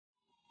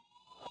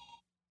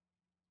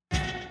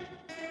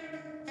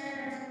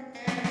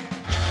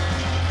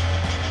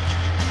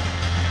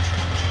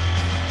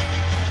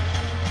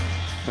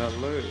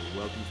Hello,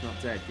 welcome to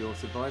Not Dead, your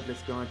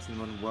survivalist guide to the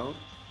modern world.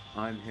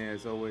 I'm here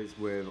as always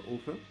with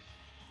Ulfa,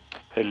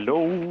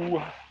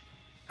 Hello.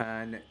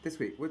 and this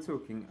week we're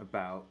talking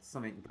about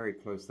something very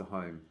close to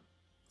home.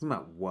 It's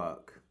about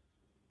work,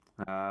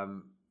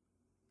 um,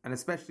 and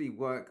especially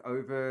work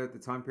over the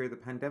time period of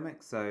the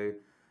pandemic. So,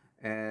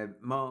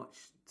 March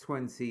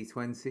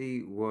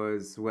 2020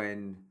 was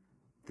when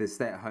the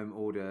stay-at-home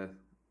order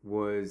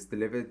was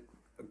delivered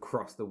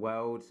across the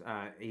world.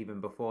 Even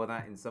before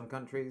that, in some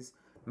countries,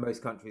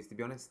 most countries, to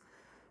be honest,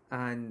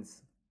 and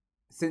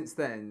since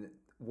then,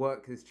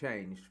 work has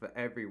changed for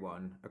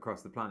everyone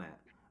across the planet.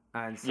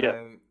 And Yeah.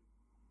 so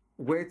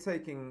we're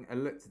taking a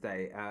look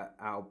today at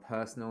our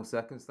personal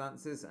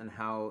circumstances and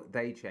how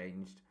they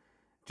changed,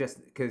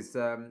 just because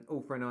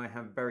Ulfa and I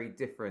have very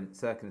different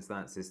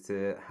circumstances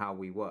to how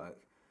we work.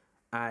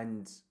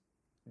 And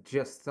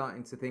just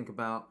starting to think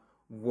about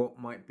what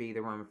might be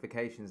the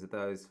ramifications of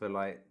those for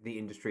like the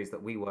industries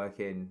that we work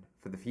in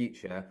for the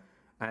future.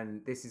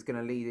 And this is going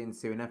to lead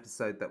into an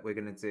episode that we're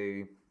going to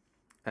do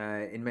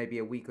in maybe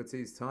a week or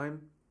two's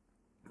time.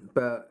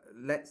 But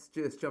let's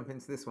just jump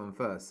into this one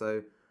first.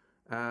 So,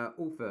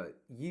 Ulfa,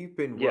 you've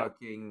been Yeah.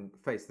 working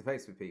face to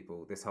face with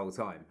people this whole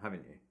time,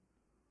 haven't you?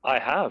 I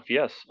have.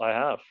 Yes, I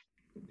have.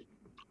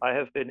 I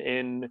have been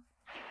in,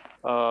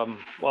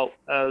 well,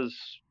 as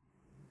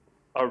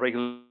our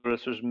regular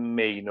listeners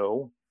may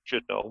know,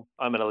 should know,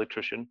 I'm an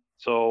electrician.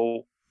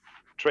 So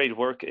trade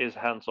work is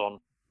hands-on.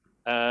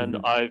 And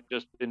Hmm. I've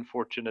just been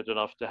fortunate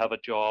enough to have a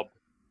job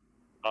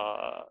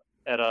uh,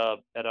 at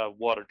a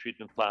water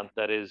treatment plant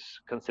that is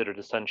considered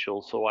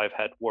essential. So I've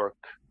had work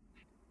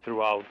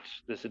throughout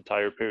this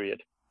entire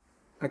period.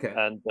 Okay.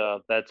 And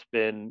that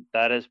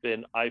has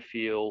been, I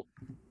feel,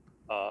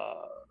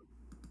 uh,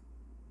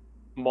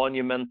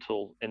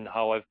 monumental in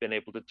how I've been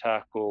able to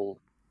tackle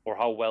or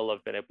how well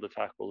I've been able to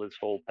tackle this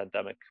whole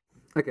pandemic.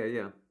 Okay,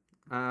 yeah.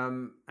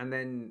 And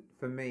then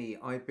for me,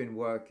 I've been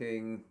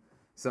working.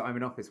 So I'm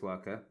an office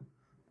worker,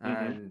 Hmm.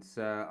 and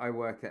I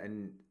work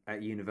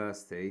at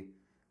university,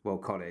 well,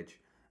 college,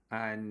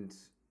 and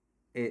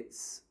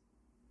it's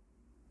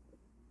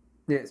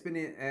yeah, it's been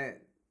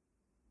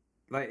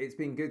like it's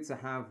been good to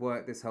have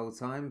work this whole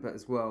time, but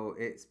as well,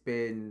 it's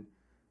been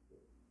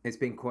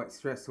quite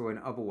stressful in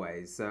other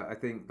ways. So I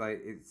think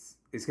like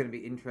it's going to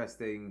be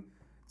interesting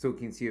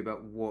talking to you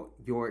about what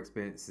your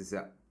experiences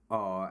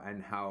are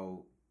and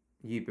how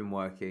you've been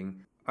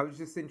working. I was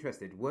just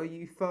interested. Were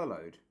you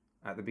furloughed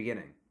at the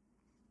beginning?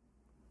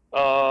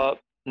 Uh,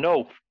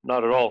 no,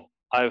 not at all.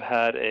 I've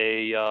had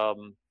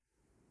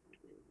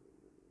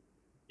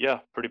yeah,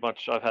 pretty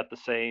much I've had the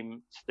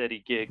same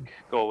steady gig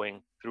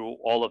going through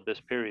all of this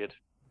period.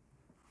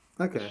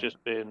 It's Okay.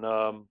 just been,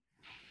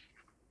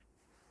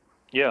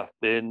 yeah,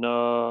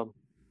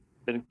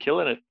 been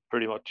killing it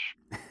pretty much.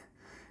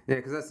 Yeah,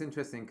 because that's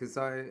interesting. Because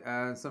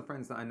I some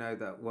friends that I know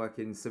that work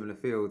in similar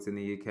fields in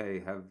the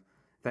UK have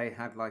they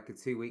had like a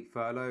 2 week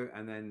furlough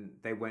and then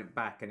they went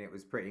back and it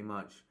was pretty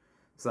much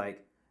it's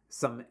like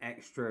some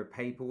extra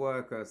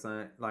paperwork or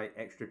some like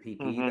extra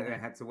PPE that Hmm. they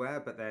had to wear,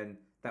 but then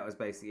that was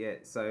basically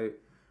it. So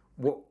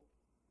what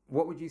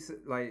what would you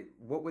like?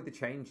 What were the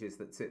changes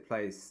that took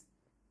place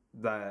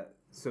that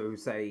so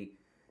say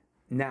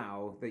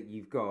now that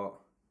you've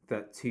got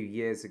that 2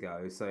 years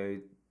ago, so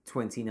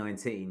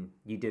 2019,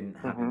 you didn't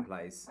have in Hmm.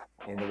 place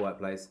in the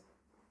workplace?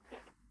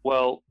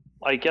 Well,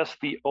 I guess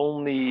the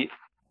only,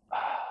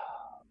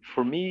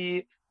 for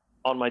me,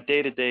 on my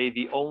day to day,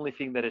 the only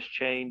thing that has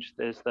changed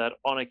is that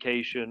on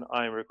occasion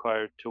I am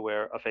required to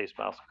wear a face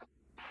mask.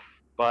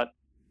 But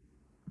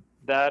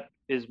that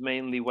is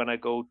mainly when I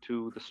go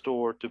to the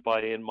store to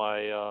buy in my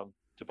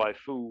to buy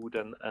food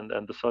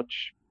and the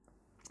such.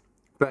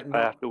 But I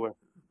not, have to wear.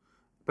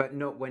 but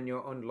not when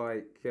you're on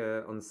like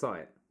on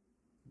site.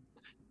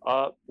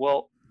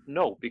 Well,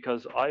 no,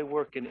 because I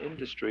work in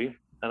industry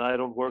and I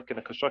don't work in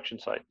a construction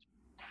site.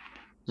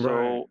 Right.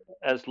 So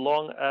as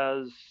long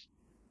as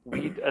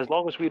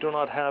we do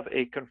not have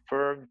a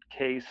confirmed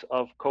case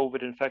of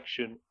COVID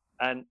infection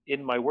and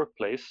in my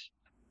workplace,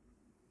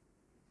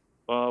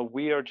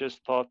 we are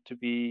just thought to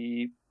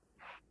be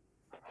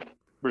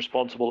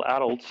responsible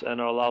adults and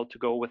are allowed to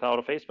go without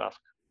a face mask.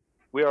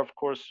 We are, of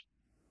course,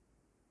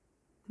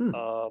 Hmm.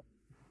 uh,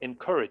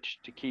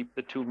 encouraged to keep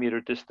the 2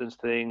 meter distance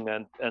thing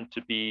and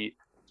to be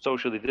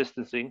socially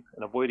distancing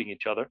and avoiding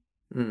each other.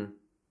 Hmm.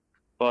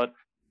 But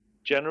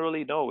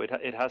generally, no,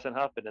 it hasn't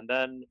happened, and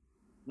then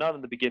not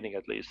in the beginning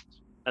at least.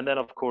 And then,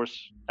 of course,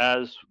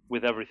 as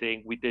with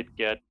everything, we did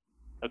get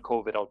a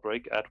COVID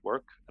outbreak at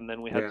work, and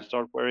then we had Yeah. to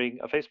start wearing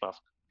a face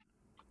mask.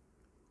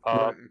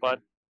 Right. Okay.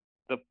 But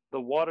the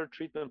water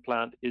treatment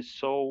plant is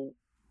so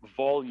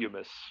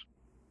voluminous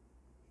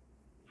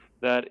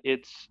that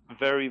it's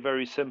very,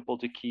 very simple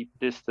to keep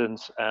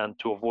distance and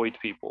to avoid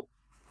people.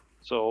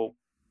 So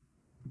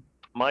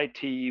my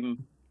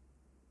team,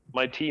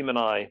 my team and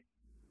I,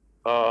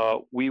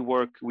 we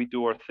work, we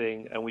do our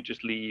thing, and we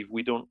just leave.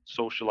 We don't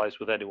socialize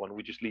with anyone.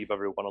 We just leave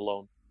everyone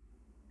alone.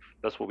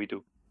 That's what we do.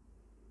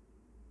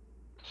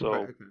 Right. So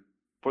Okay.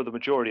 for the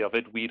majority of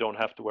it, we don't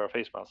have to wear a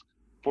face mask.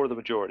 for the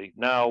majority.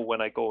 Now,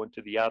 when I go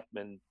into the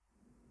admin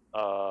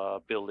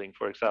building,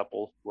 for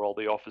example, where all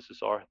the offices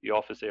are, the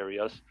office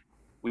areas,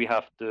 we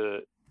have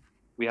to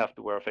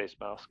wear a face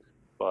mask.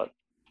 But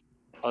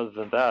other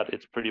than that,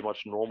 it's pretty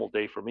much a normal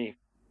day for me.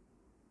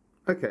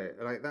 Okay,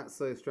 like that's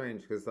so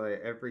strange because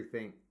like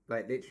everything,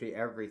 like literally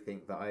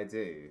everything that I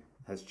do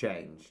has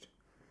changed,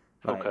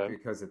 like Okay.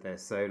 because of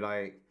this. So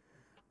like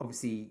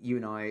obviously you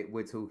and I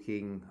we're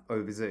talking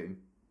over Zoom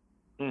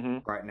Hmm.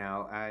 right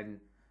now, and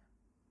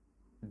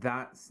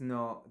that's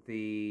not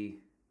the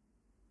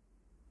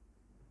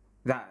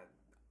that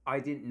I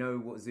didn't know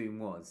what Zoom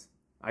was.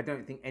 I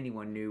don't think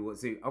anyone knew what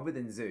Zoom other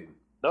than Zoom.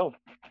 No,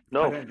 I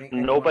no, don't think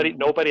anyone.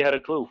 nobody had a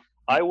clue.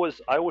 I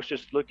was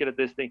just looking at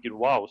this thinking,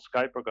 wow,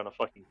 Skype are gonna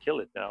fucking kill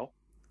it now.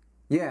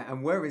 Yeah,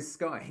 and where is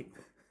Skype?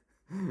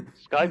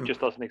 Skype just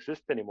doesn't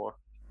exist anymore.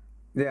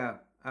 Yeah.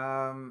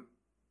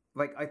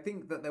 Like I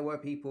think that there were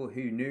people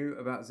who knew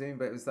about Zoom,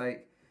 but it was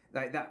like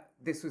that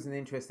this was an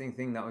interesting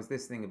thing that I was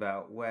listening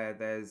about where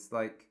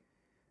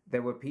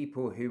there were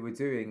people who were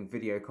doing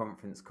video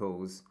conference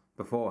calls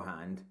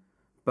beforehand,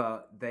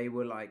 but they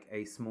were like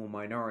a small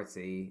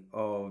minority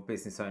of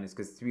business owners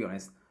because to be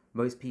honest,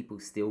 most people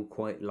still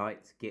quite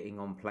liked getting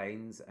on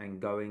planes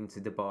and going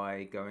to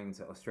Dubai, going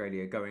to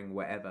Australia, going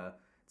wherever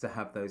to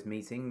have those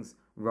meetings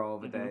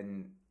rather Hmm.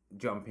 than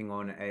jumping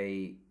on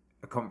a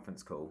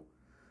conference call.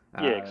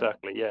 Yeah, Uh,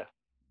 exactly. Yeah,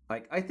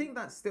 like I think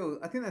that's still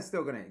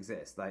going to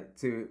exist, like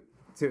to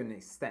an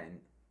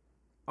extent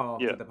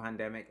after yeah. the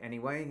pandemic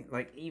anyway.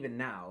 Like even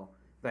now,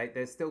 like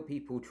there's still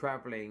people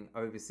traveling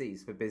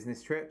overseas for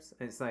business trips,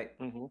 and it's like,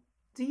 Hmm.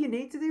 do you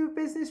need to do a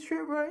business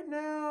trip right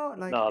now?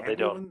 Like No, they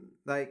don't. everyone,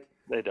 like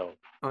They don't.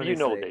 You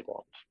know honestly, they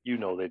don't. You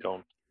know they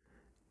don't.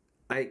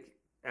 like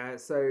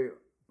so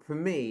for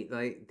me,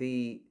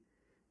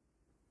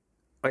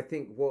 I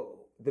think what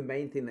the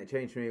main thing that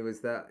changed for me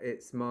was that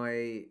it's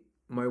my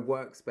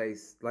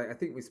workspace. Like I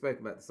think we spoke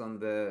about this on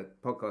the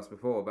podcast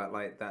before about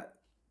like that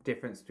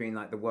difference between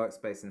like the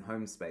workspace and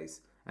home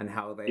space and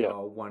how they Yeah.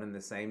 are one and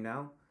the same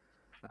now.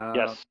 Uh,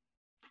 Yes.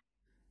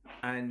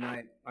 and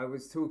I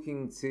was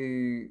talking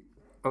to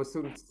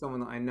someone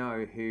that I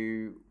know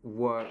who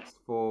works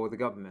for the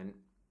government,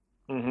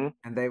 Hmm.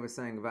 and they were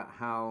saying about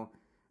how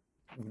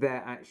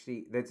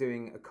they're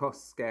doing a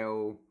cost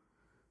scale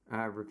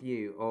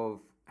review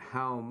of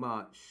how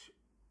much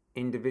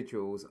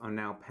individuals are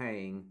now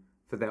paying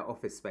for their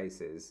office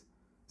spaces.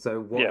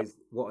 So Yeah.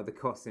 what are the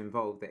costs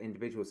involved that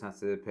individuals have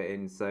to put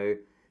in? So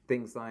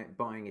things like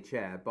buying a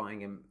chair,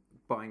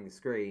 buying the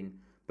screen,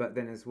 but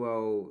then as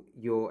well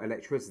your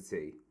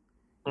electricity,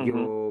 Hmm.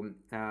 your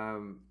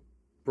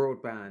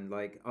broadband,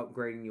 like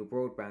upgrading your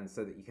broadband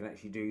so that you can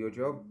actually do your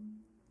job.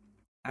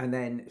 And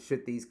then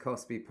should these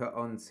costs be put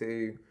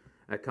onto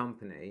a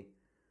company?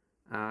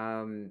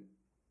 Um,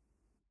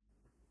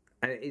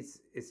 and it's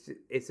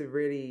a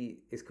really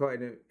it's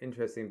quite an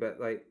interesting, but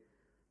like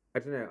I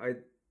don't know,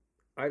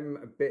 I'm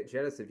a bit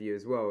jealous of you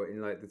as well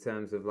in like the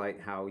terms of like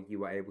how you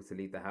were able to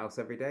leave the house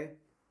every day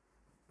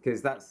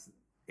because that's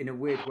in a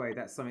weird way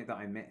that's something that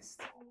I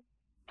missed.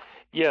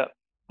 Yeah.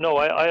 No,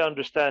 I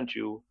understand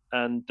you,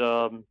 and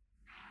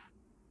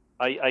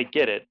I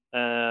get it.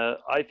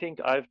 I think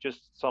I've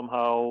just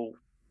somehow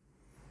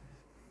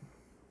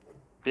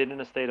been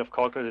in a state of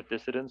cognitive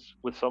dissonance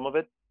with some of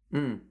it,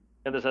 Mm.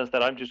 in the sense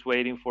that I'm just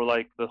waiting for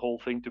like the whole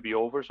thing to be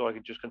over so I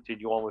can just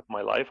continue on with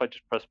my life. I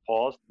just press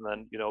pause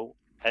and then,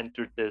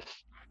 entered this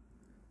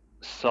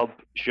sub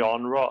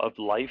genre of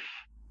life,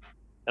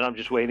 and I'm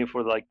just waiting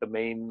for like the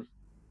main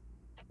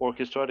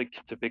orchestra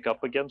to pick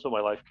up again so my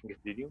life can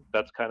continue.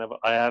 That's kind of,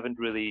 I haven't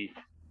really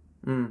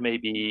Mm.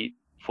 maybe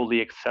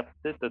fully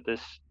accepted that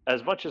this,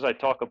 as much as I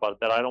talk about it,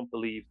 that I don't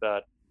believe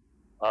that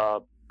uh,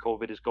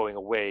 COVID is going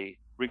away,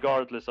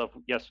 regardless of,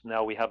 yes,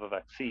 now we have a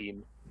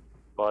vaccine,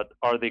 but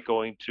are they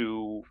going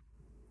to,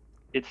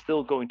 it's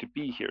still going to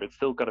be here. It's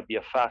still going to be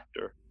a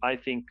factor. I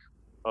think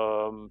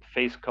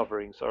face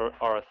coverings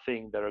are a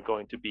thing that are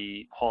going to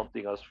be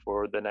haunting us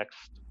for the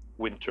next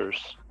winters,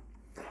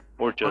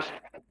 or I just,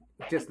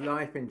 just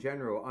life in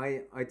general.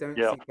 I don't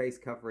yeah. see face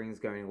coverings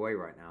going away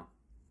right now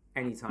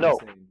anytime No,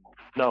 soon.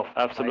 no,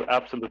 Like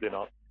absolutely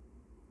not.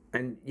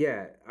 and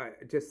yeah, I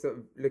just sort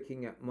of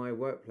looking at my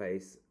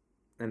workplace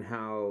and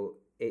how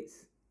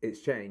it's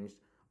changed.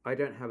 I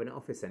don't have an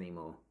office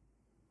anymore.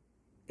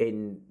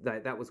 In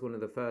like that was one of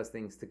the first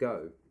things to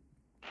go.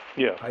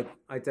 Yeah.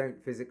 I don't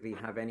physically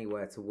have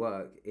anywhere to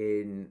work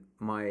in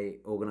my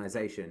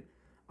organization.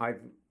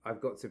 I've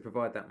I've got to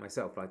provide that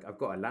myself. Like I've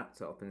got a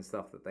laptop and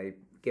stuff that they've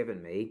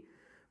given me,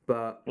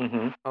 but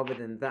Hmm. other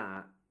than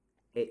that,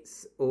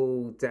 it's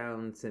all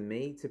down to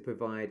me to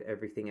provide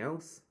everything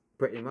else.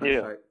 Pretty much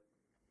Yeah.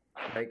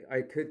 like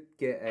I could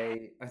get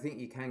a I think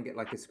you can get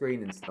like a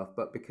screen and stuff,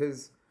 but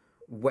because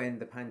when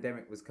the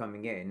pandemic was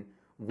coming in,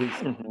 we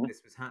saw that Hmm.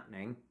 this was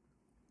happening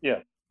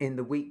Yeah. in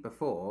the week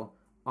before,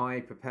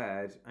 I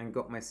prepared and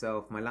got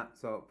myself my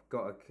laptop,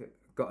 got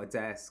a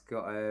desk,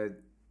 got a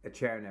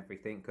chair and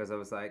everything because I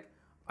was like,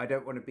 I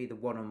don't want to be the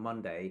one on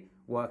Monday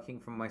working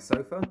from my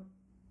sofa.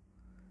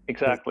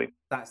 because Exactly.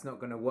 that's not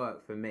going to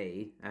work for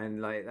me,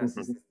 and like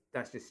Hmm.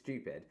 that's just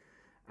stupid.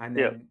 And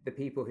Yeah. then the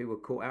people who were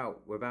caught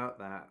out without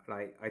that,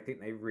 like I think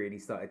they really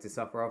started to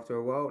suffer after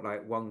a while.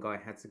 Like one guy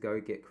had to go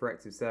get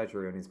corrective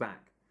surgery on his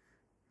back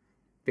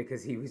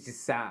because he was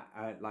just sat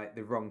at like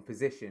the wrong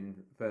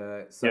position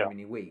for so Yeah.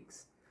 many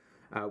weeks,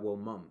 well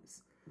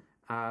months.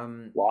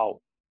 Um,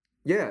 Wow.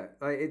 yeah,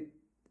 like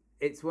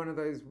it's one of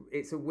those.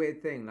 It's a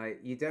weird thing. Like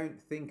you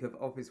don't think of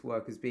office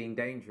work as being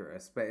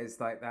dangerous, but it's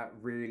like that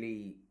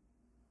really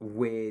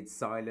weird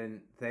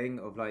silent thing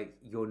of like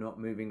you're not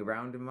moving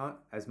around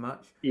as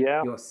much.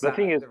 Yeah. You're The sat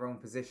thing at is, the wrong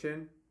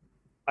position.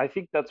 I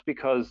think that's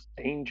because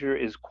danger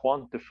is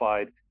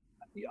quantified.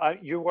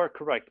 You are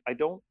correct. I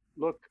don't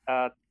look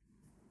at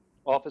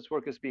office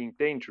work as being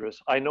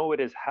dangerous. I know it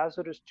is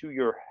hazardous to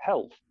your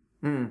health,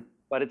 Mm,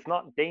 but it's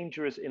not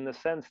dangerous in the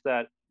sense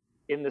that,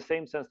 in the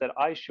same sense that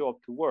I show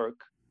up to work,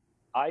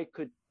 I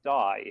could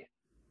die.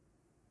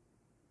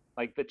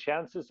 Like the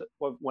chances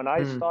of when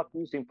I mm, stop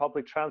using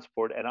public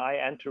transport and I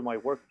enter my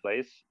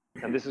workplace,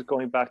 and this is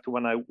going back to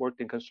when I worked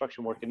in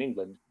construction work in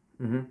England,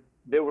 mm-hmm.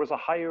 there was a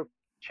higher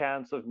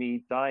chance of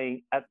me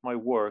dying at my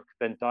work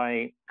than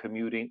dying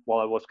commuting while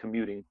I was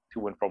commuting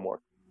to and from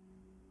work.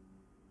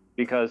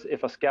 Because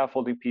if a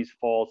scaffolding piece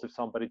falls, if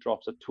somebody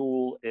drops a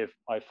tool, if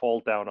I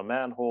fall down a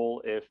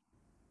manhole, if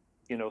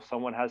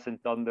someone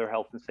hasn't done their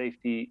health and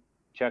safety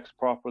checks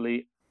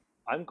properly,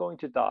 I'm going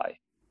to die.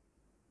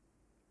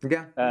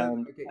 Yeah, no,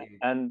 And I get you.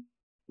 and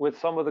with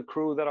some of the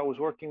crew that I was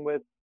working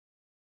with,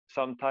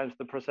 sometimes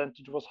the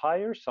percentage was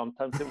higher,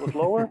 sometimes it was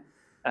lower.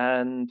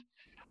 And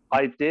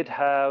I did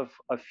have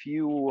a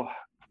few,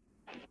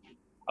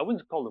 I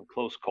wouldn't call them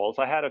close calls.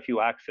 I had a few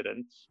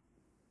accidents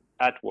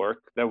at work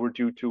that were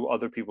due to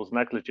other people's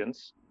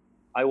negligence.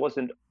 I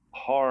wasn't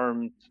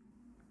harmed,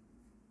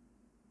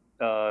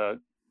 uh,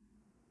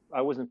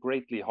 I wasn't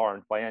greatly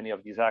harmed by any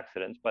of these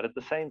accidents, but at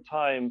the same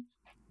time,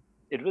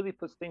 it really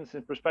puts things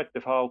in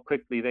perspective how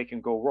quickly they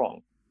can go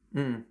wrong.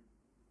 Mm.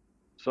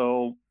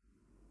 So,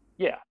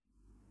 yeah,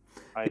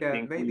 I Yeah,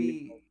 think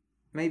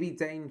maybe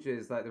danger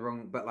is like the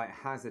wrong, but like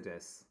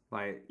hazardous.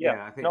 Like yeah,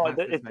 yeah, I think no,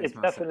 hazardous makes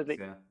more sense.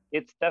 Yeah.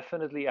 it's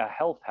definitely a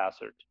health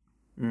hazard.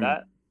 Mm.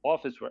 That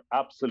office where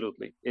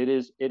absolutely it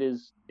is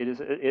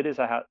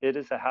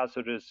a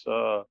hazardous.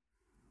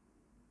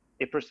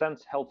 It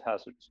presents health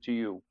hazards to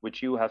you,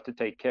 which you have to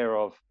take care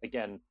of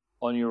again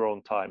on your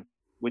own time,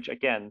 which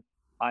again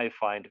I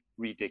find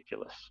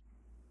ridiculous.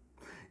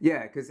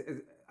 Yeah, because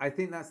I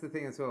think that's the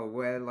thing as well,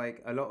 where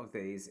like a lot of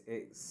these,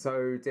 it's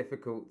so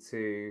difficult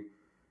to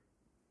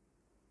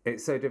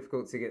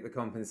get the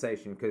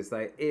compensation because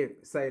like if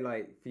say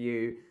like for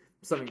you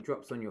something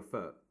drops on your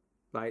foot,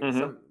 like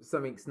Hmm.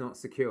 something's not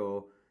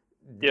secure,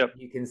 Yep.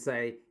 you can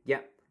say,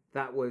 yep,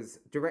 that was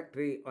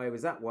directly, I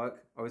was at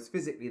work, I was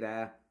physically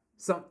there,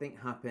 something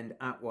happened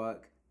at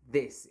work,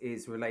 this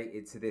is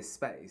related to this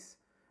space.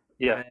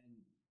 Yeah. And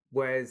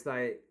whereas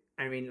like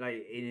I mean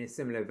like in a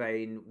similar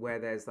vein where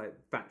there's like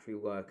factory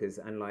workers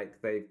and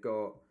like they've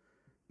got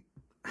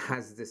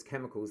hazardous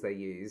chemicals they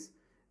use,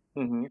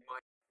 Hmm.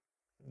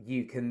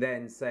 you can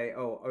then say,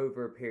 oh,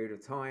 over a period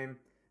of time,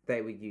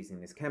 they were using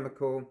this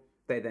chemical,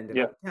 they then Yeah.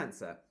 developed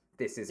cancer.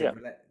 This is Yeah.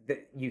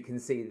 that you can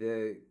see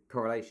the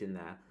correlation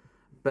there.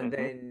 But Hmm.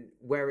 then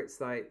where it's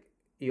like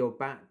your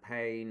back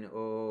pain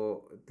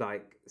or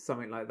like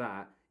something like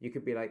that, you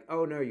could be like,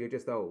 oh no, you're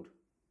just old.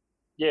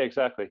 Yeah.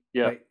 Exactly.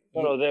 Yeah. Like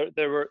No, you, no.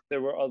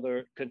 There were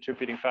other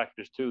contributing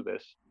factors to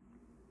this.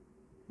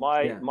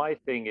 My yeah, my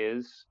thing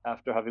is,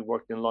 after having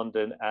worked in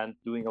London and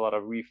doing a lot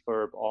of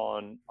refurb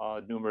on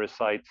numerous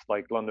sites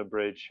like London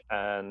Bridge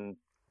and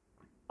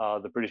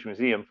the British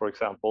Museum, for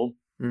example,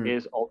 mm.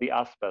 is all the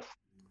asbestos.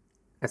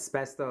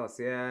 Asbestos,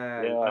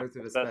 yeah, Yeah, loads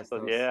of asbestos.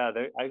 asbestos. Yeah,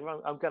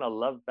 I'm gonna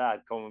love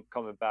that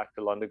coming back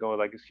to London, going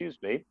like, excuse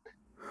me,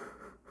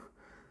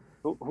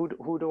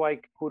 who do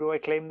I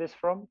claim this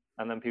from?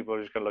 And then people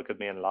are just gonna look at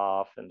me and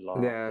laugh and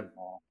laugh Yeah, and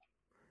laugh.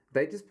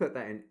 they just put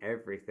that in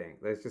everything.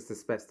 There's just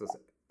asbestos.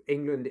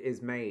 England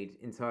is made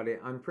entirely.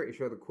 I'm pretty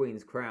sure the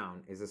Queen's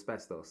crown is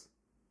asbestos.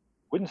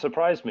 Wouldn't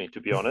surprise me, to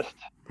be honest.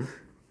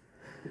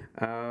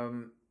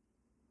 um,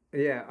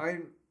 yeah,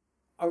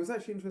 I was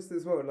actually interested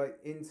as well. Like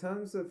in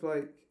terms of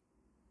like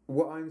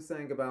what I'm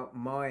saying about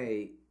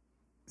my.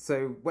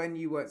 So when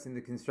you worked in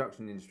the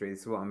construction industry,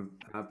 this is what I'm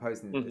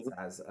posing this Hmm.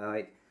 as.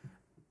 Like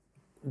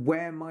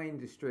where my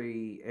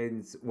industry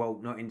is, well,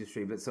 not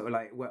industry, but sort of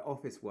like where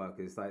office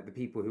workers, like the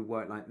people who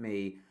work like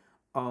me,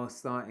 are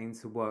starting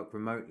to work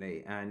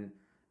remotely. And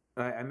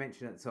I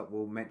mentioned at the top,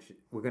 we're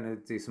going to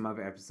do some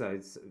other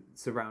episodes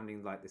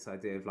surrounding like this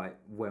idea of like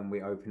when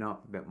we open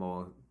up a bit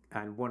more.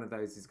 And one of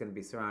those is going to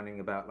be surrounding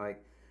about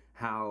like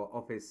how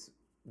office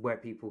where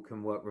people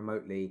can work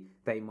remotely,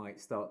 they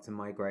might start to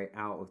migrate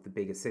out of the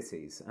bigger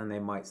cities and they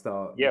might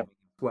start Yeah, moving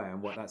elsewhere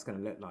and what that's going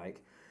to look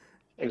like.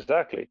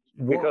 exactly.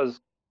 What? Because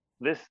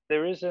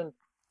there isn't,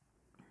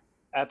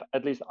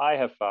 at least I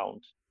have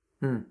found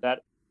Hmm. that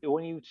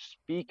when you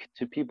speak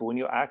to people, when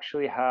you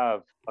actually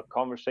have a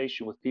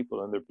conversation with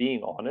people and they're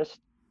being honest,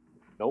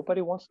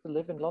 nobody wants to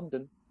live in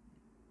London.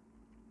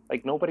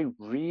 Like nobody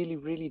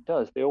really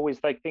does. They always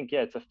like think,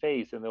 yeah, it's a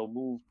phase, and they'll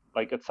move.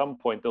 Like at some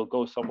point, they'll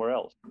go somewhere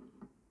else.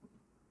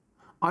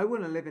 I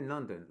want to live in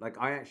London. Like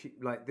I actually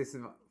like this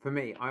is for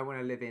me. I want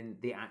to live in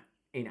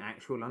in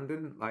actual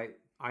London. Like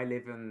I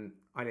live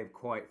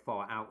quite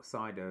far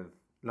outside of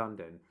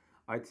London.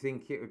 I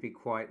think it would be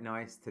quite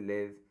nice to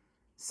live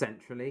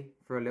centrally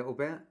for a little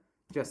bit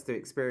just to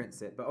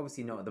experience it. But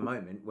obviously not at the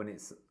moment when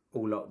it's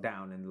all locked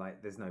down and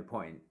like there's no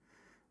point.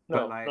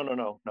 But like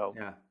No.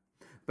 yeah,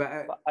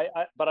 but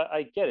But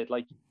I get it.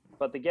 Like,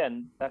 but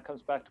again, that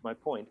comes back to my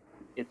point.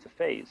 It's a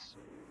phase.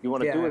 You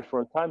want to do yeah. it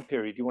for a time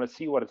period. You want to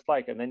see what it's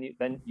like, and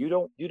then you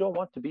don't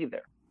want to be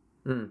there.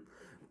 Mm.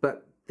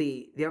 But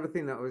the other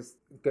thing that I was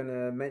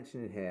gonna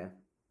mention in here,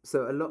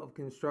 so a lot of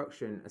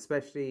construction,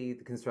 especially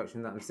the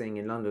construction that I'm seeing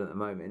in London at the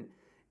moment,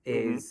 Hmm.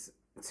 is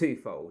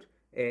twofold.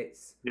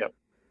 It's Yep.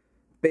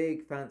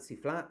 big fancy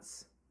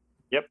flats,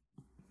 Yep.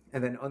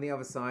 and then on the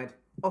other side,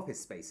 office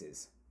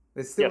spaces.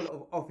 There's still a Yes. lot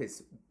of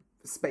office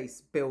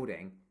space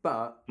building,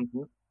 but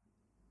Hmm.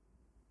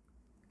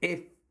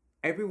 if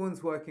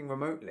everyone's working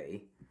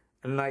remotely,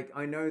 and like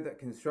I know that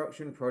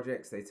construction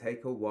projects they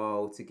take a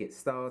while to get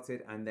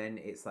started, and then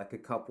it's like a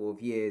couple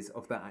of years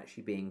of that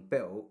actually being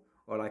built,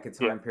 or like a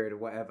Yeah. time period or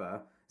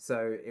whatever.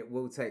 So it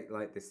will take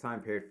like this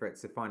time period for it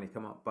to finally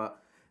come up.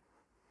 But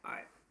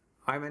I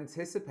I'm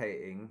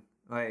anticipating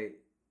like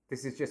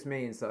this is just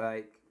me and so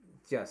like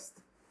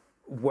just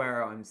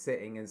where I'm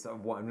sitting and sort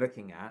of what I'm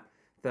looking at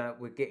that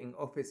we're getting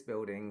office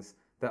buildings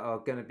that are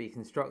going to be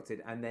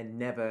constructed and then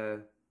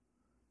never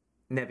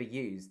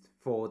used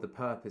for the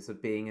purpose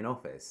of being an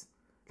office.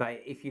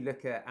 Like if you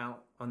look at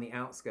out on the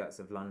outskirts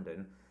of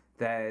London,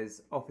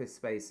 there's office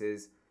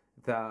spaces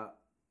that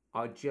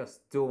are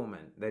just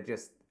dormant. They're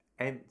just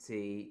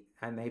empty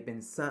and they've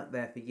been sat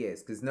there for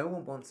years because no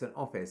one wants an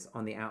office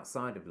on the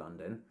outside of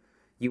London.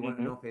 You want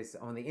an Hmm. office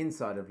on the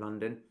inside of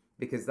London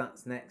because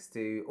that's next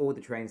to all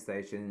the train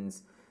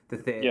stations, the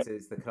Yeah.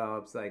 theatres, the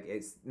clubs. Like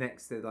it's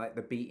next to like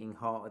the beating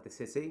heart of the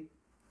city.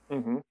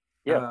 Hmm.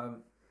 Yeah.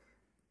 Um,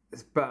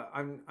 but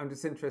I'm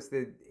just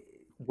interested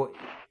what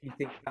you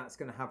think that's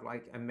going to have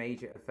like a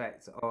major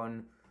effect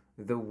on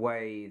the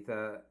way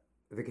that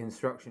the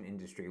construction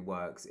industry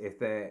works. If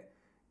there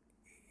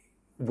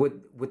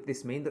would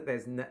this mean that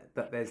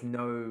that there's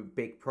no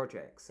big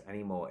projects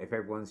anymore if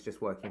everyone's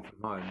just working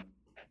from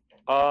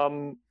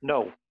home?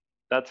 No.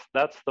 That's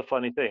the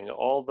funny thing.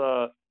 All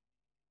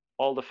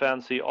the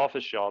fancy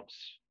office jobs,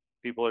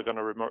 people are going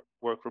to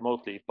work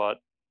remotely, but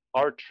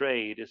our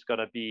trade is going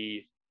to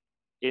be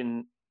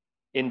in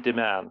in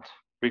demand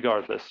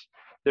regardless.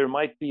 There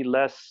might be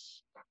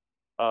less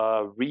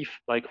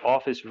like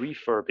office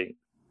refurbing,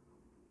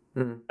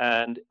 Mm.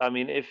 and I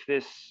mean if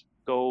this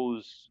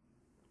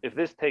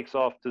takes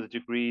off to the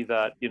degree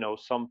that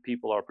some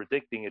people are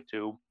predicting it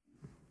to,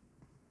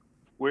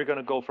 we're going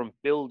to go from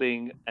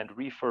building and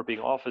refurbing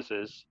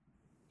offices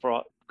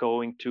for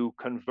going to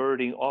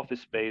converting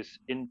office space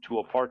into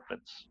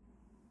apartments.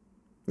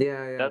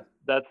 Yeah,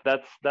 yeah.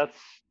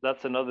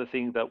 That's another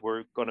thing that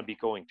we're going to be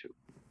going to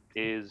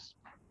is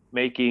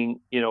making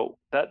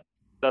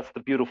that's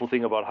the beautiful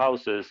thing about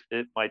houses.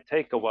 It might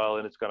take a while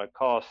and it's going to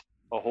cost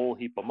a whole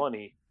heap of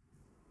money,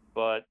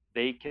 but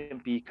they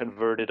can be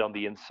converted on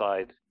the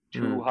inside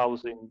to Mm.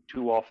 housing,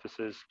 to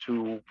offices,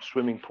 to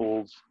swimming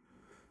pools.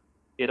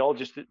 It all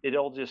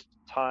just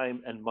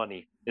time and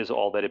money is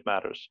all that it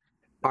matters.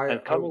 And Oh,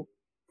 coming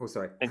oh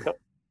sorry. and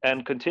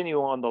and continue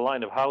on the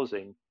line of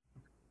housing.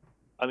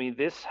 I mean,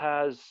 this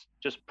has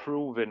just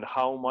proven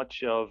how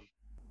much of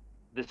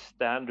the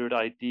standard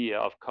idea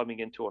of coming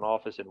into an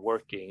office and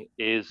working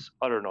is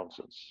utter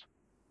nonsense.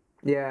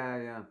 Yeah,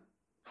 yeah.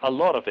 A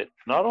lot of it,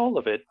 not all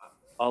of it,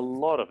 a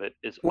lot of it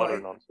is Well,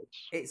 utter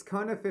nonsense. it's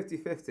kind of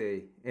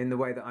 50-50 in the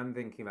way that I'm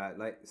thinking about it.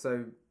 Like,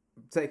 so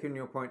taking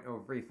your point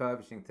of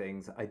refurbishing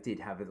things, I did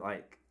have it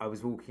like I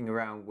was walking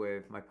around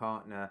with my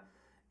partner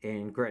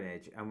in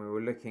Greenwich and we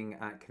were looking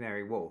at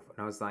Canary Wharf and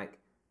I was like,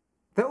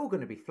 they're all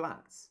going to be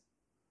flats.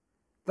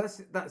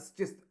 That's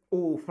just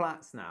all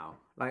flats now.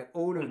 Like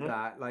all of Hmm.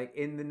 that, like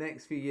in the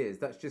next few years,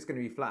 that's just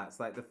going to be flats.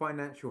 Like the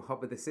financial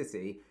hub of the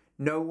city,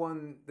 no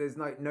one, there's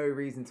like no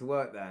reason to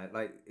work there.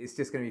 Like it's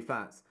just going to be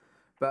flats.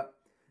 But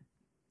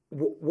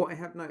what I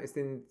have noticed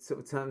in sort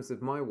of terms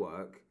of my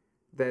work,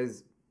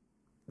 there's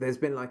there's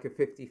been like a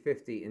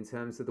 50-50 in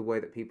terms of the way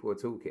that people are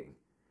talking.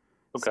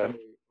 Okay. So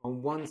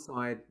on one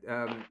side,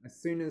 as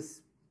soon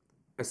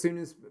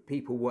as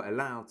people were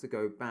allowed to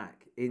go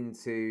back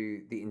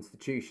into the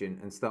institution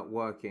and start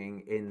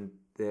working in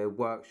the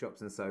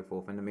workshops and so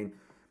forth, and I mean,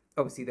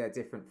 obviously they're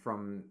different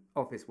from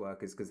office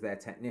workers because they're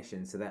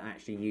technicians, so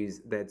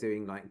they're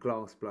doing like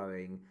glass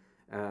blowing,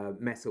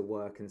 metal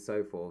work, and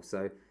so forth.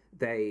 So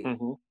they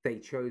Hmm. they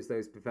chose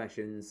those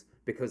professions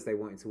because they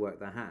wanted to work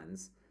their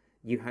hands.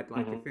 You had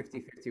like a Hmm.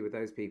 50-50 with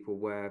those people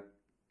where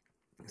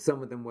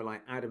some of them were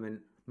like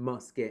adamant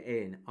must get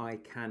in. I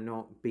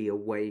cannot be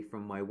away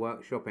from my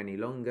workshop any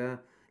longer.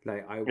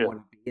 Like I Yeah.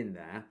 want to be in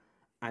there.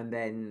 And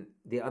then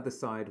the other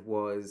side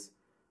was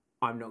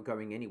I'm not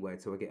going anywhere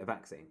till I get a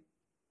vaccine.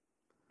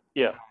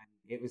 Yeah.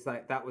 it was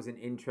like that was an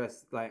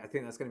interest. Like I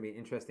think that's going to be an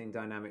interesting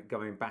dynamic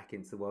going back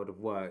into the world of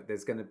work.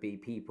 There's going to be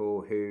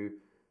people who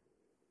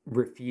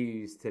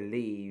refuse to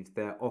leave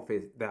their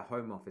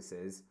home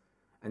offices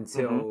Hmm.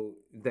 until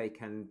they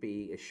can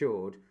be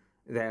assured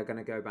they're going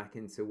to go back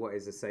into what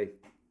is a safe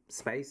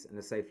space and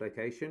a safe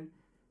location.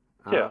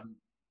 Yeah, Um,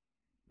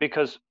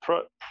 because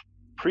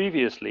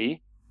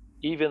previously,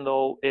 even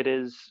though it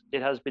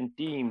has been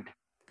deemed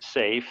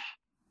safe,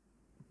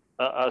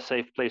 a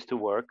safe place to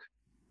work,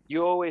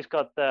 you always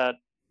got that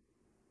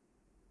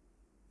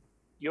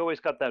you always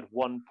got that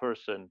one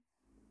person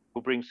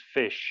who brings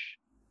fish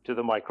to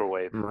the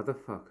microwave.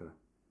 Motherfucker.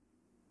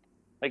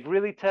 Like,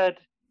 really, Ted?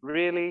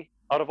 Really?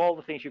 Out of all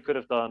the things you could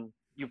have done,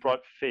 you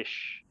brought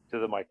fish to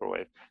the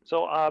microwave. So,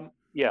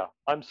 yeah,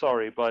 I'm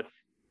sorry, but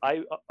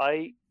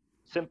I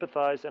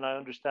sympathize and I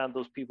understand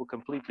those people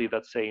completely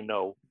that say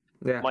no.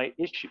 Yeah.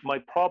 My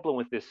problem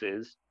with this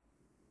is,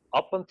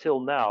 up until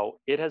now,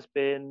 it has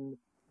been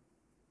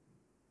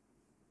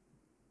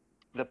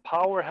the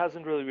power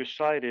hasn't really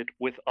resided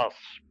with us.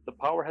 The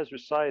power has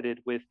resided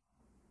with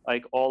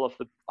like all of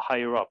the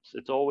higher ups.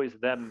 It's always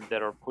them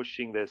that are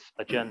pushing this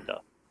agenda.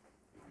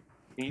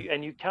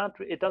 And you can't,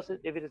 it doesn't,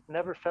 if it has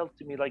never felt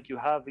to me like you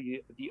have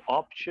the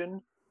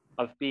option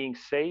of being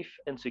safe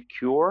and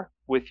secure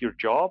with your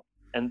job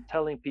and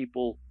telling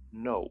people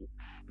no.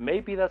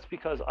 Maybe that's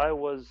because I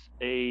was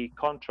a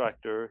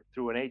contractor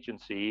through an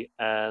agency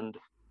and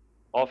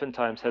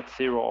oftentimes had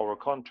 0 hour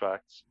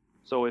contracts.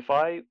 So if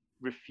I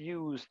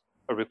refused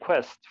a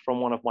request from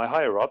one of my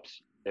higher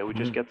ups, they would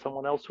just Mhm. get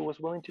someone else who was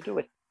willing to do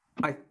it.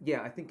 I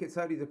think it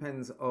totally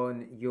depends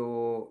on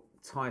your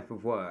type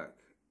of work,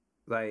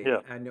 like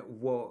Yeah. and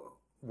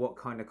what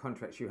kind of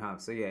contracts you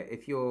have. So yeah,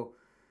 if you're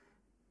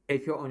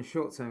on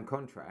short-term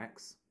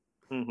contracts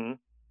Mm-hmm.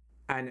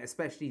 and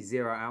especially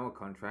 0 hour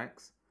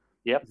contracts,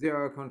 Yep. 0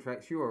 hour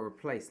contracts, you are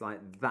replaced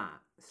like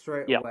that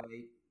straight Yep.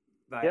 away.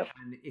 Like, Yep.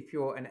 and if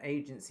you're an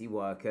agency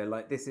worker,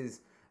 like this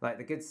is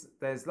like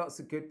there's lots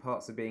of good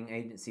parts of being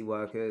agency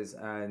workers,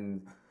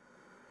 and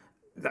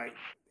like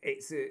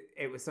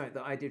it was something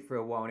that I did for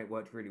a while, and it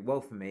worked really well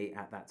for me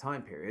at that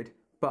time period.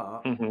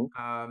 But Mm-hmm.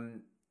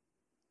 um,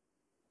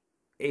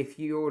 if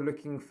you're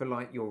looking for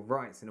like your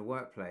rights in a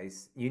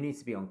workplace, you need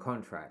to be on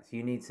contract.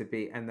 You need to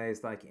be, and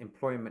there's like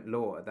employment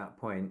law at that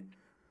point.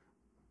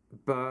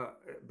 But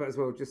as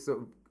well, just sort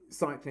of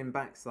cycling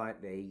back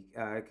slightly,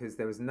 because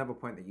there was another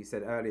point that you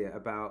said earlier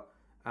about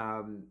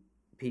um,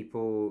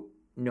 people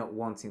not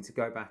wanting to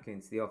go back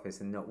into the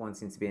office and not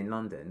wanting to be in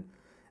London.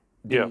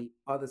 Yeah. The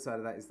other side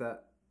of that is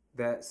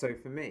that so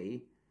for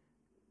me,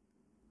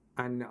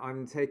 and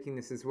I'm taking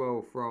this as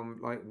well from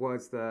like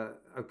words that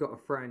I've got a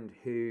friend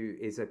who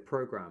is a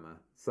programmer.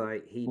 So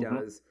he Mm-hmm.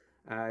 does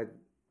uh,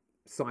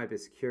 cyber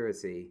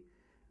security,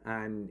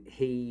 and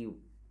he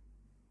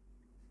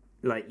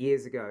like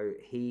years ago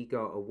he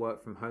got a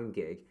work from home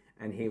gig,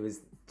 and he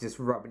was just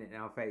rubbing it in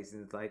our face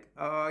and it's like,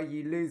 oh,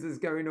 you losers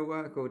going to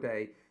work all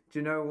day. Do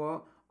you know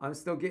what? I'm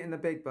still getting the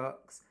big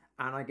bucks,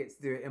 and I get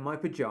to do it in my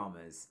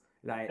pajamas.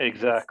 Like this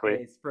Exactly.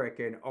 is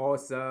freaking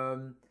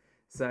awesome.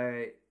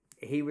 So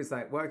he was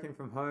like working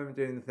from home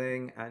doing the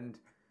thing, and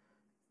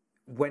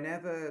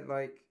whenever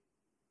like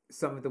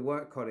some of the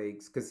work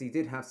colleagues, because he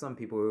did have some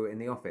people who were in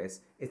the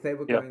office, if they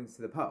were Yep. going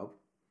to the pub,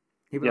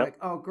 he'd be Yep. like,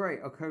 oh great,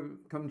 I'll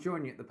come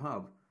join you at the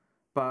pub.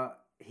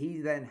 But he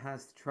then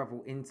has to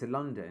travel into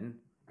London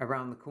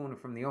around the corner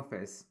from the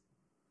office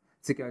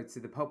to go to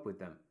the pub with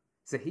them.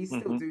 So he's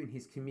still Mm-hmm. doing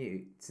his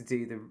commute to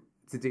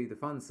do the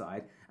fun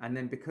side, and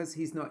then because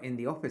he's not in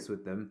the office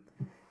with them,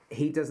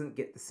 he doesn't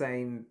get the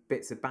same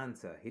bits of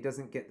banter. He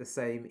doesn't get the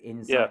same Yeah.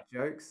 inside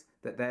jokes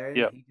that they're in.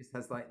 Yeah. He just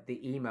has like the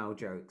email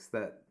jokes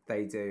that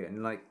they do,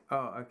 and like,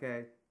 oh,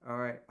 okay, all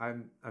right,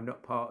 I'm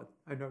not part.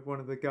 I'm not one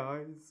of the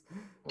guys.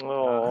 Uh,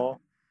 Oh.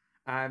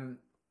 um,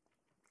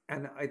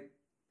 and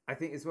I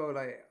think as well,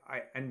 like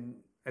I and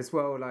as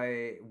well,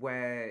 like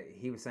where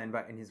he was saying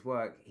about in his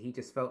work, he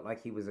just felt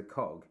like he was a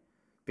cog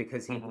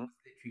because he was Mm-hmm.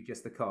 literally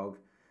just a cog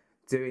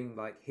doing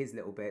like his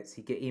little bits.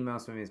 He'd get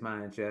emails from his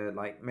manager,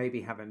 like maybe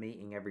have a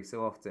meeting every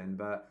so often,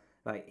 but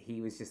like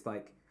he was just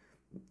like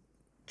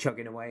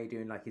chugging away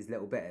doing like his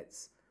little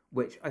bits,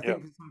 which I Yeah.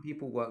 think for some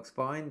people works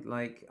fine.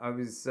 Like I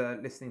was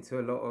listening to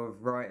a lot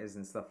of writers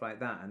and stuff like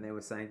that, and they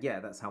were saying, yeah,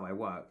 that's how I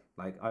work.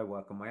 Like I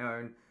work on my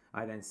own.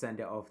 I then send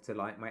it off to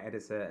like my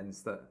editor and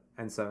stuff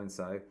and so and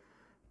so. Yeah.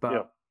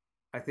 But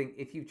I think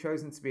if you've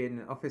chosen to be in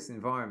an office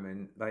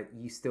environment, like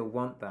you still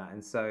want that,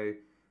 and so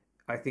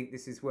I think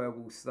this is where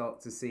we'll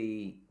start to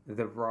see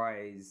the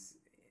rise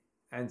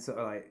and sort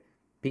of like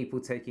people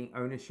taking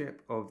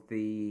ownership of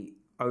the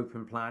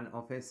open plan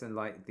office and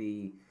like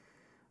the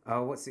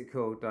what's it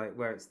called, like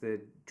where it's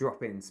the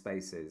drop-in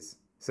spaces,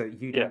 so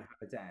you Yeah. don't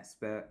have a desk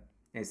but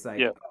it's like,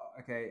 Yeah. oh,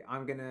 okay,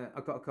 I've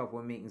got a couple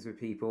of meetings with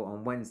people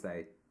on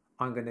Wednesday.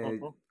 i'm gonna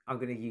Mm-hmm. I'm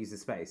gonna use the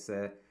space.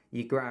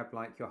 You grab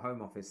like your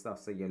home office stuff,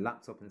 so your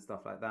laptop and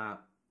stuff like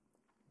that,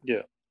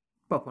 Yeah.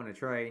 pop on a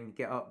train,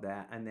 get up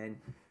there, and then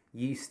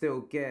you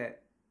still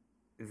get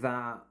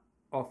that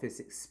office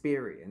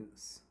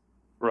experience.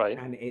 Right.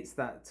 And it's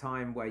that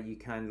time where you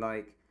can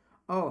like,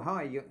 oh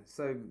hi, you're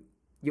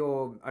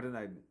I don't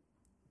know,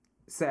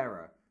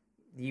 Sarah,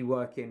 you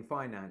work in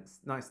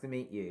finance. Nice to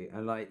meet you.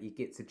 And like you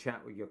get to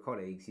chat with your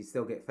colleagues. You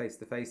still get face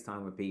to face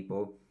time with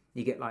people.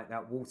 You get like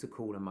that water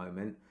cooler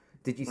moment.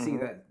 Did you see Hmm.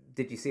 that?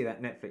 Did you see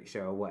that Netflix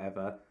show or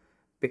whatever?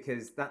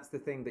 Because that's the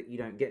thing that you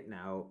don't get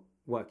now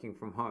working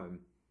from home.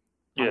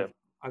 Yeah. I've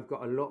I've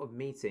got a lot of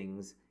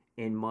meetings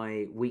in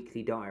my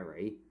weekly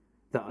diary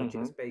that are Hmm.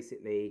 just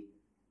basically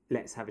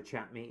let's have a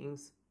chat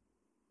meetings.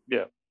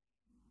 Yeah.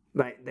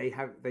 Like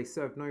they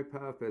serve no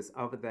purpose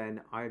other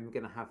than I'm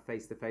gonna have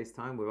face to face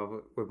time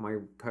with my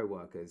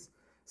coworkers.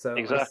 So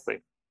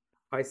Exactly.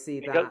 I see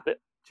Because that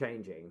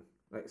changing.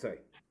 Like sorry.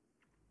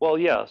 well,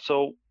 yeah.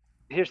 So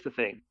here's the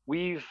thing: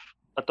 we've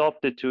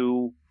adopted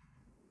to,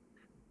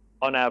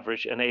 on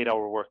average, an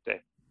 8-hour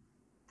workday.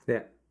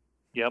 Yeah.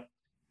 Yep.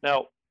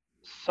 Now,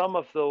 some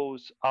of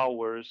those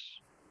hours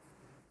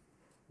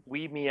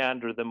we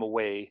meander them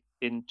away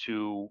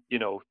into,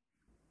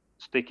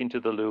 sticking to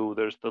the loo.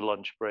 There's the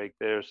lunch break.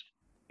 There's,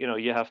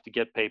 you have to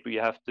get paper.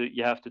 You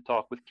have to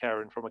talk with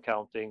Karen from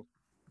accounting,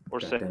 or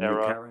Goddamn you,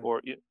 Sarah, Karen.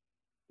 or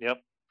yep,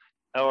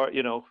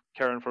 or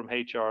Karen from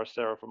HR,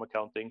 Sarah from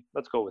accounting.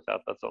 Let's go with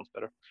that. That sounds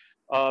better.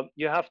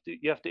 You have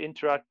to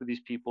interact with these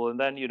people, and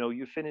then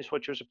you finish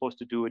what you're supposed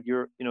to do, and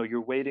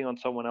you're waiting on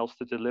someone else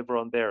to deliver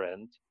on their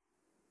end.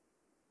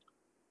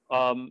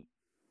 Um,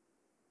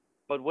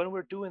 but when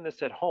we're doing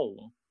this at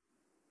home,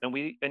 and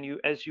we and you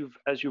as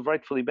you've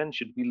rightfully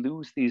mentioned, we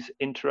lose these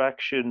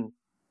interaction.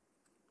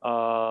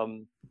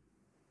 Um,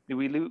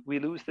 we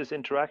lose this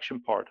interaction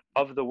part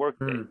of the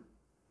workday. Hmm.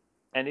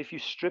 And if you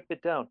strip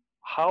it down,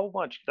 how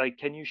much, like,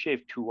 can you shave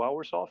 2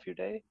 hours off your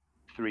day?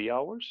 3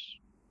 hours?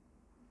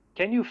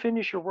 Can you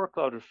finish your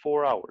workload in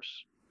 4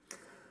 hours?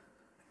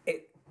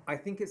 It. I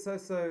think it's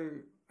also.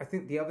 I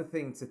think the other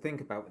thing to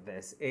think about with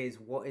this is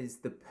what is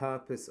the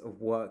purpose of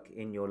work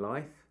in your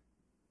life?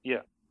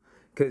 Yeah.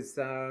 Because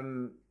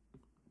The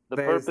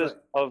there's purpose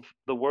like. of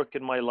the work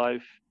in my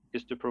life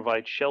is to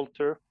provide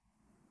shelter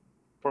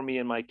for me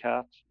and my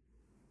cat,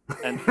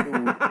 and food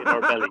in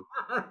our belly.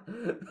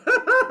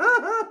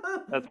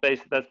 That's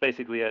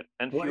basically it.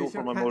 And What fuel is for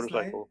your my cat's name?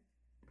 motorcycle.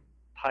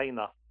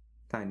 Taina.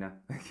 Kinda.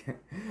 Okay.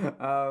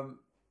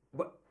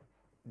 What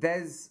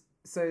there's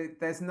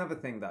another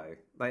thing though.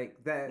 Like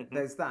Hmm.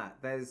 there's that.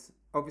 There's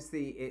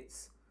obviously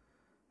it's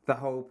the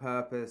whole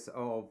purpose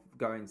of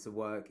going to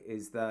work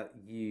is that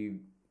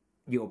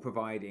you're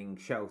providing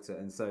shelter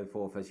and so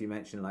forth, as you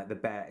mentioned, like the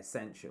bare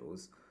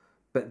essentials.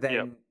 But Yeah.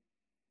 then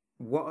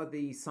what are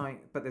the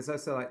but there's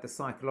also like the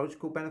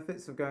psychological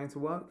benefits of going to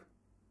work.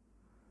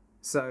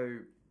 So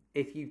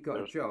if you've got a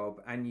There's.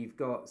 job and you've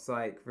got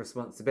like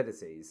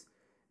responsibilities,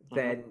 Hmm.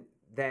 then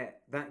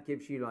that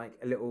gives you like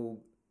a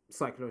little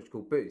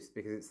psychological boost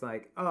because it's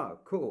like, oh,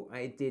 cool,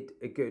 I did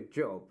a good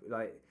job.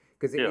 Like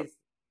because it Yeah. is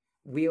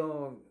we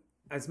are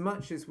as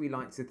much as we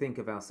like to think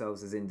of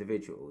ourselves as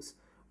individuals,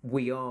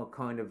 we are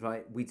kind of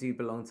like we do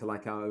belong to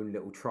like our own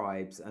little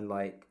tribes and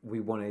like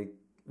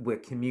we're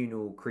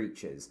communal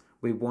creatures.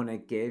 We want to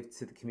give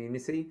to the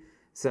community.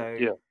 So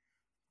Yeah.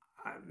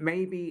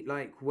 maybe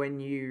like when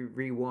you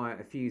rewire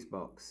a fuse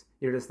box,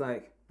 you're just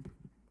like,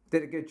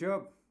 did a good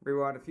job,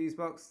 rewired a fuse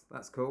box,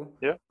 that's cool.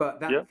 Yeah. But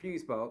Yeah. that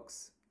fuse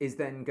box is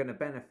then going to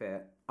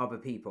benefit other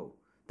people.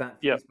 That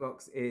Yeah. fuse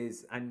box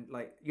is, and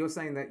like you're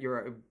saying that you're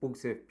at a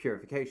water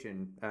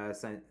purification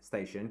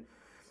station.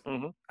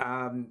 Hmm.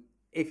 Um,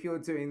 if you're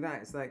doing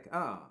that, it's like,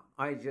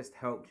 I just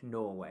helped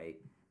Norway.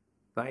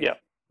 Yeah.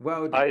 Like,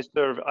 well I done.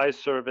 serve I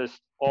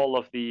serviced all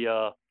of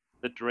the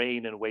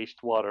drain and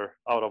wastewater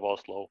out of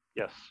Oslo.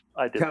 Yes,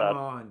 I did Come that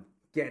on,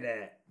 get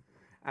it.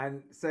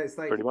 And so it's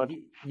like pretty much.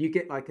 you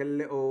get like a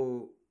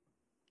little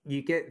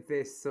you get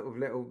this sort of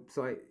little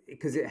so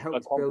because it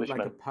helps build like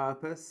a Accomplishment.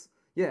 purpose.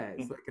 Yeah,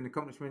 it's Mhm. like an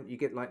accomplishment. You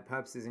get like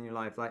purposes in your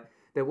life. Like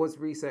there was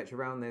research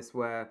around this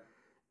where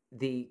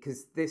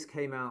because this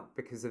came out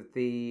because of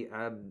the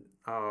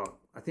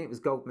I think it was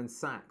Goldman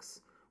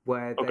Sachs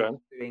where they Okay. were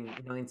doing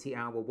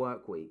 90-hour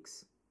work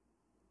weeks.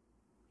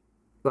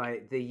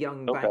 Like the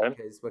young Okay.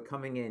 bankers were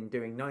coming in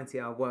doing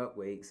 90-hour work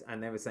weeks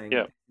and they were saying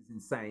Yeah.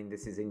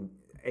 this is insane,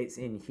 it's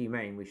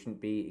inhumane, we shouldn't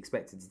be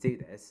expected to do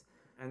this.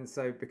 And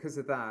so because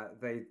of that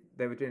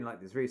they were doing like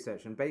this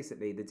research and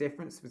basically the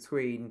difference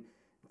between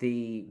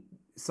the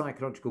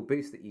psychological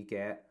boost that you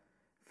get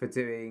for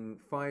doing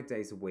 5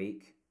 days a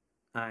week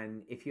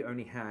and if you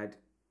only had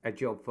a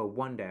job for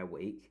 1 day a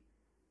week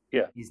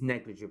Yeah. is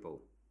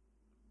negligible.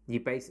 You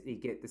basically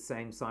get the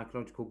same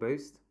psychological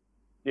boost.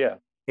 Yeah.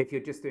 If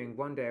you're just doing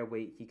 1 day a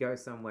week, you go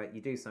somewhere,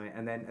 you do something,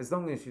 and then as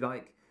long as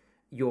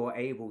you're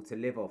able to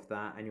live off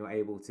that and you're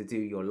able to do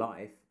your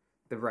life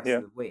the rest Yeah.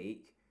 of the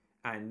week,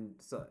 and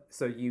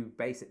so you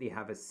basically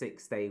have a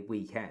 6 day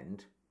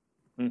weekend,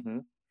 Hmm.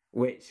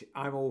 which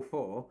I'm all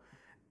for.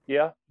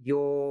 Yeah.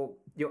 You're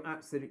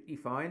absolutely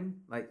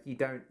fine. Like you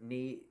don't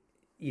need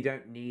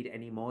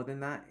any more than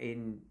that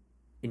in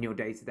your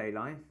day to day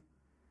life.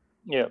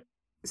 Yeah.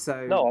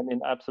 So No, I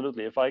mean,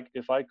 absolutely. If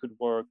I could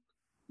work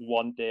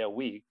one day a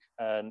week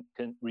and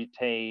can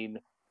retain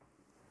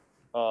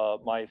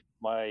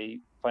my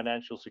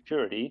financial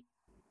security,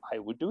 I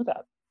would do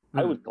that.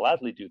 I Mm. would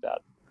gladly do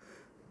that.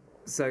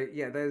 So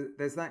yeah,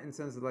 there's that in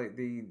terms of like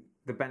the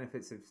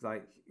benefits of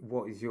like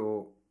what is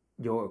your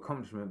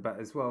accomplishment, but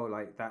as well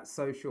like that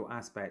social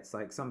aspects.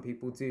 Like some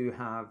people do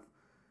have,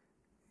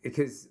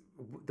 because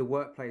the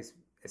workplace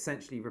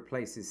essentially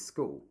replaces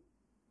school.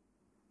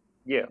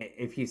 Yeah,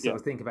 If you sort yeah.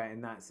 of think about it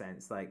in that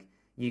sense, like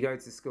you go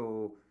to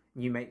school,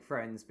 you make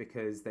friends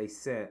because they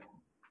sit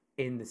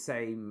in the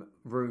same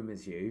room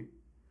as you,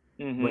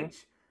 Mm-hmm.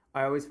 which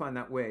I always find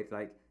that weird.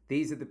 Like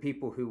these are the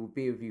people who will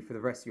be with you for the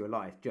rest of your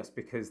life just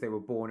because they were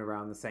born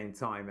around the same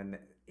time and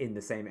in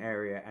the same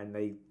area and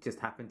they just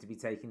happen to be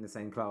taking the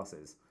same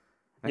classes.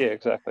 Yeah,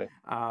 exactly.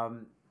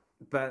 um,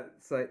 but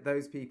so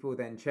those people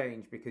then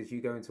change because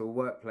you go into a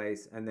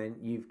workplace and then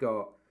you've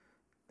got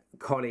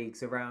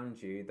colleagues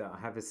around you that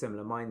have a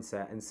similar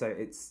mindset, and so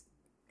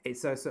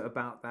it's also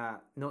about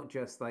that, not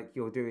just like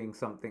you're doing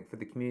something for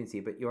the community,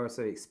 but you're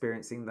also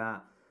experiencing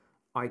that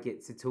I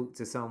get to talk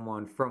to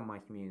someone from my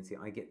community.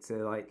 I get to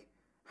like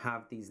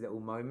have these little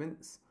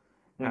moments.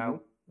 Mm-hmm.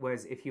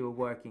 Whereas if you were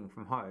working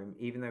from home,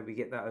 even though we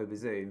get that over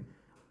Zoom,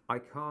 I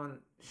can't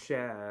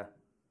share,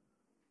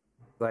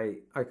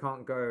 like I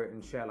can't go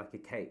and share like a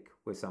cake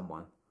with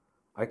someone.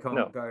 I can't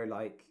No. go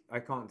like I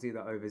can't do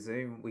that over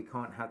Zoom. We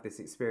can't have this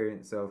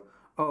experience of,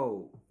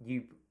 oh,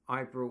 you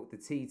I brought the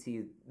tea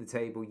to the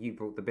table, you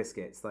brought the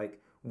biscuits.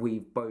 Like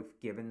we've both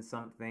given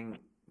something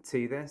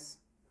to this.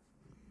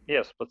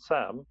 Yes, but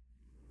Sam,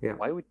 Yeah.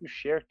 why would you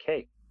share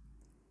cake?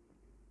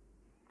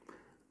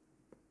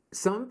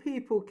 Some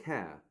people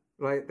care.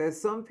 Like there's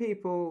some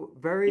people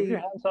Keep your very.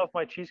 hands off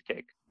my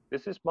cheesecake.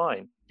 This is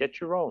mine. Get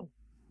your own.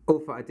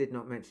 Also, I did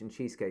not mention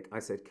cheesecake. I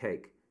said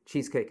cake.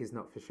 Cheesecake is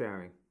not for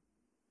sharing.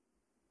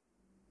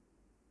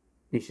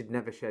 You should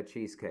never share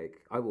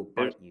cheesecake. I will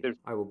There's bite you. there's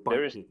I will there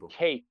bite is people.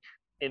 cake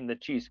in the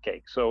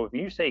cheesecake. So if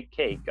you say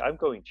cake, I'm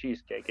going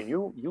cheesecake, and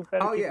you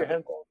better Oh keep yeah, your but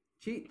hands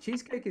off.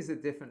 cheesecake is a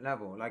different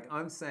level. Like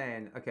I'm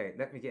saying, okay,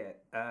 let me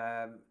get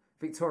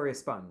Victoria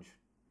Sponge,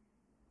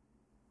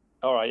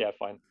 All right, yeah,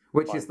 fine,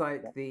 which fine. is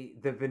like the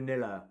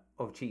vanilla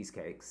of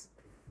cheesecakes.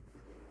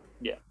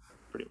 Yeah,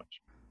 pretty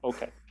much.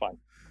 Okay, fine,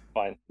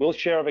 fine. We'll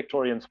share a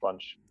Victorian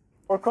sponge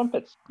or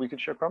crumpets. We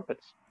could share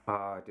crumpets. Oh,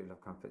 I do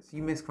love crumpets.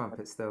 You miss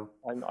crumpets still.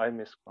 I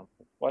miss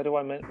crumpets. Why do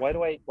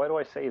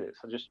I say this?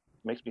 It just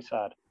makes me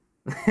sad.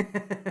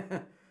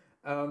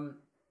 um,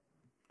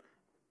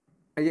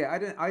 yeah, I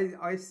don't.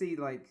 I see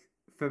like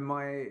for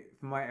my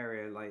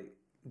area like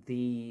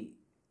the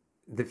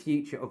the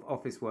future of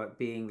office work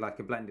being like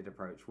a blended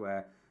approach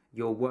where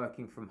you're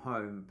working from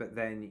home, but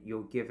then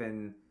you're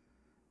given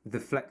the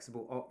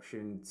flexible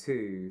option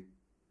to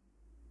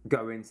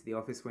go into the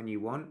office when you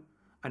want.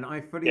 And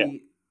Yeah.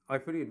 I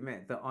fully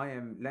admit that I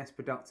am less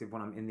productive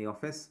when I'm in the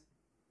office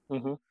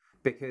Mm-hmm.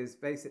 because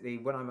basically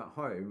when I'm at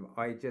home,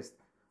 I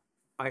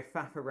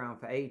faff around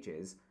for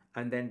ages,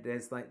 and then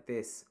there's like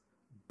this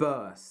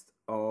burst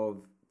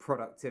of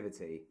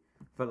productivity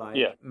for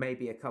Yeah. like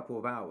maybe a couple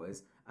of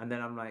hours, and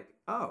then I'm like,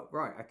 oh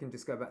right, I can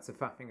just go back to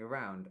faffing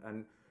around,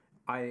 and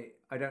I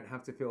don't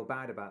have to feel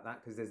bad about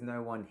that because there's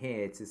no one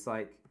here to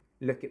like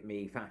look at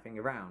me faffing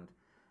around.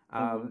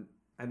 Mm-hmm.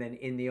 And then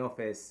in the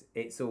office,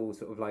 it's all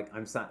sort of like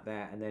I'm sat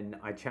there, and then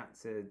I chat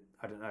to,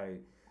 I don't know,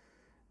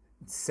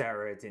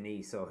 Sarah,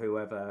 Denise, or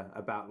whoever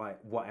about like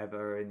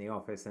whatever in the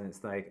office, and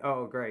it's like,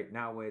 oh great,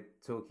 now we're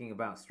talking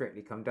about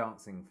Strictly Come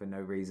Dancing for no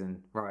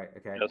reason, right?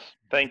 Okay. Yes.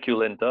 Thank you,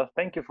 Linda.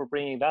 Thank you for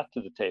bringing that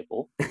to the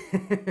table.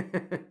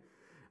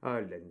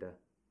 Oh, Linda.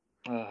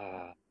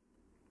 Ah,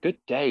 good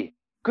day.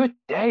 Good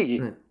day.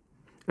 Yeah.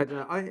 I don't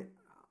know.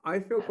 I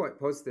feel quite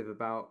positive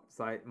about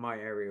like my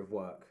area of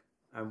work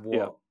and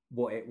Yeah.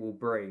 what it will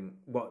bring.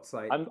 What's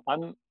like,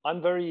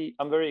 I'm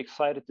very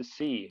excited to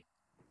see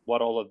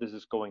what all of this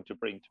is going to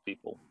bring to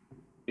people.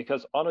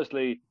 Because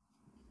honestly,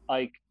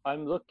 like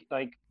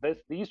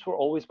these were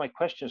always my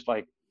questions,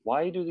 like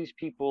why do these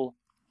people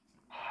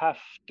have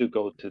to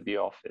go to the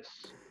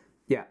office?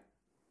 yeah.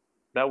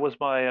 That was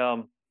my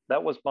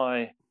that was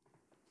my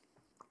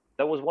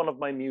that was one of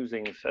my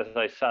musings as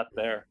I sat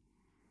there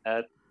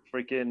at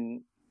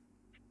freaking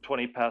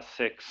 20 past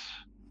 6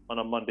 on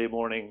a Monday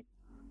morning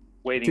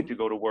waiting Do, to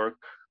go to work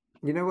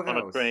you know what on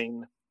a else?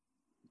 train.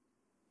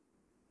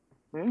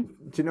 Hmm?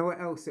 Do you know what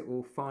else it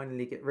will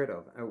finally get rid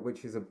of,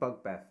 which is a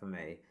bugbear for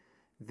me?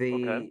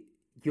 Okay.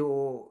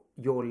 The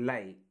your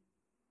late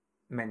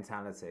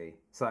mentality.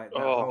 It's like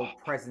that Oh, whole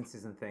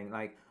presentism thing.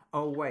 Like,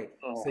 oh wait,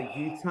 oh. so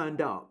you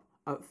turned up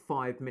at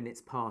 5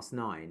 minutes past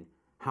 9.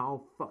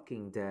 How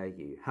fucking dare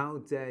you? How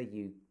dare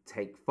you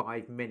take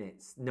 5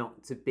 minutes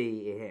not to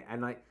be here?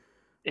 And like,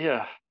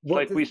 Yeah, it's what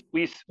like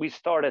does? we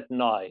start at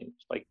 9.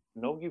 It's like,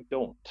 no, you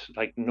don't.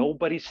 Like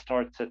nobody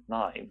starts at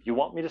 9. You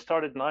want me to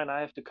start at 9? I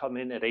have to come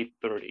in at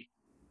 8:30.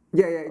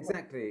 Yeah, yeah, I'm like,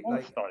 exactly. I'm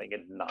not Like, starting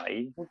at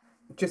 9.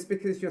 just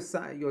because you're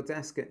sat at your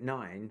desk at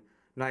 9,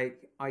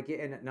 like I get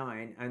in at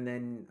 9, and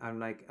then I'm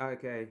like,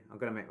 okay, I'm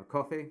gonna make my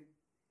coffee.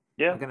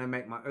 Yeah, I'm gonna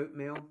make my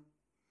oatmeal.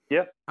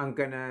 yeah, I'm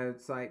gonna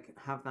like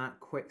have that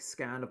quick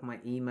scan of my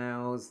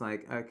emails,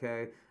 like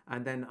okay,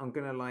 and then I'm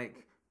gonna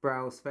like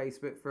browse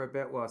Facebook for a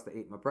bit whilst I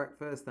eat my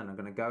breakfast. Then I'm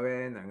going to go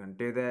in, then I'm going to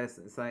do this.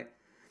 It's like,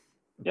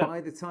 Yeah,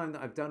 by the time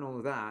that I've done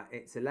all that,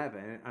 it's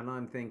 11, and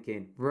I'm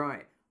thinking,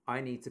 right,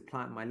 I need to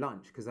plan my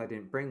lunch because I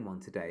didn't bring one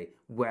today.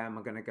 Where am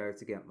I going to go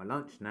to get my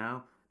lunch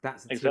now?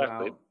 That's a two exactly.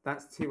 hour.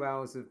 That's 2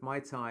 hours of my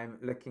time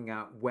looking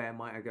at where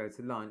might I go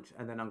to lunch,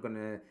 and then I'm going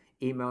to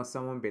email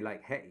someone, be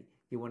like, hey,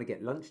 you want to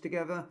get lunch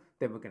together?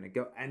 Then we're going to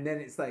go, and then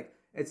it's like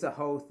it's a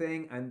whole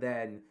thing, and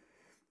then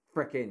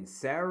freaking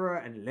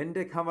Sarah and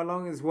Linda come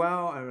along as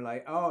well, and we're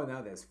like, oh,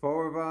 now there's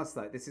four of us.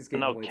 Like this is And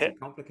getting now, way too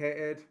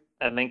complicated.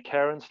 and then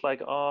Karen's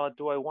like, "Oh,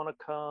 do I want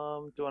to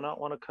come? Do I not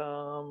want to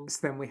come?"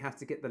 So then we have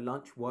to get the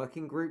lunch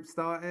working group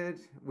started.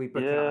 We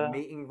book out a Yeah,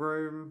 meeting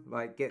room,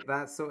 like get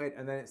that sorted,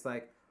 and then it's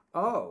like,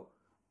 oh,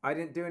 I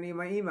didn't do any of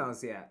my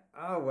emails yet.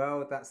 Oh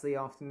well, that's the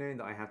afternoon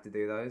that I have to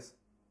do those.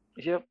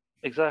 yep,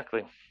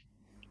 exactly.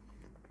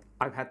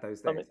 I've had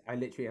those I days. I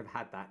literally have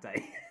had that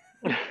day.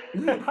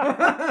 mean,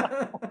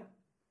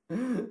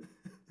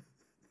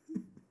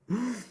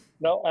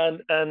 no,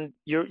 and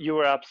you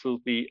were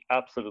absolutely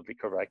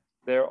correct.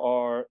 There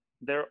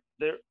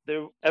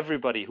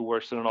everybody who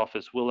works in an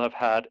office will have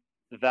had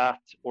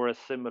that or a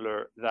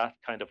similar that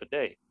kind of a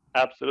day.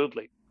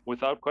 Absolutely,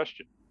 without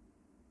question.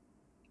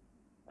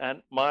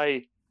 And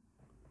my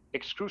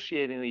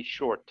excruciatingly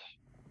short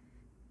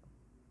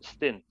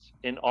stint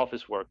in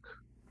office work,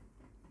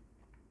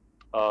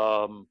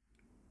 um,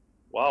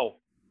 wow,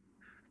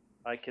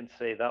 I can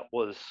say that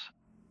was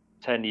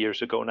 10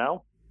 years ago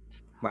now.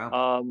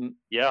 Wow.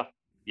 Yeah,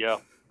 yeah.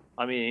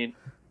 I mean,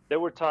 there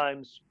were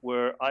times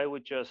where I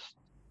would just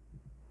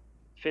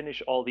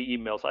finish all the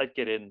emails. I'd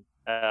get in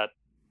at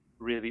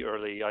really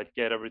early. I'd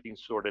get everything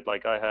sorted.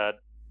 Like I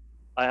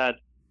had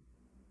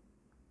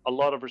a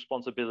lot of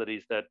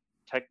responsibilities that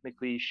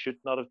technically should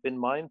not have been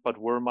mine, but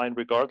were mine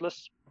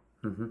regardless.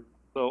 Hmm.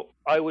 So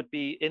I would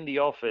be in the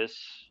office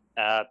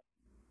at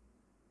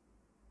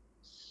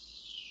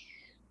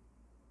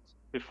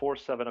before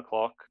 7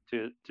 o'clock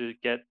to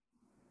get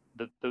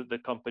the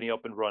company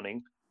up and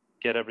running,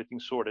 get everything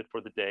sorted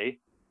for the day.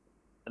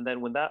 And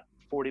then when that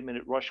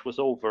 40-minute rush was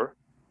over,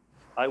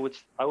 I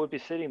would be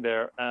sitting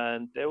there,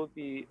 and there would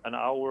be an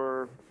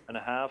hour and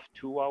a half,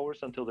 2 hours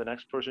until the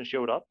next person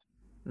showed up.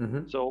 Hmm.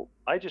 So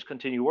I just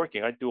continue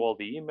working. I do all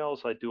the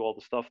emails, I do all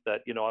the stuff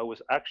that I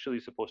was actually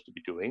supposed to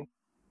be doing.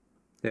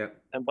 Yeah.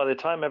 And by the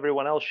time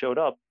everyone else showed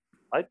up,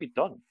 I'd be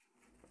done.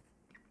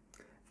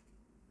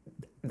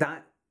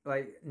 That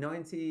like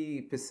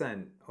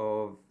 90%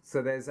 of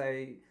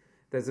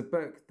there's a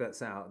book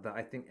that's out that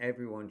I think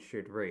everyone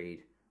should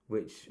read,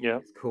 which Yeah,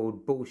 is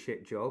called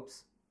Bullshit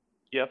Jobs.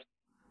 yeah,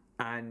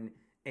 And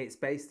it's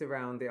based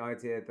around the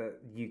idea that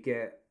you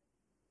get,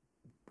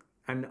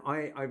 and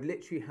I've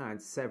literally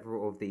had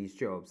several of these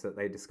jobs that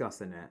they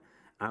discuss in it,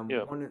 and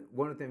yeah,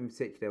 one of them in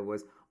particular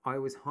was I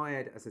was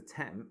hired as a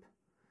temp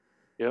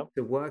yeah,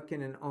 to work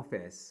in an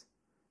office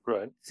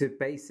right. to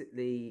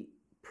basically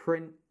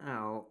print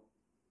out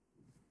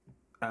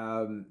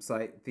so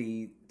like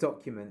the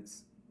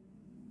documents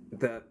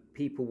that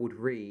people would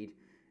read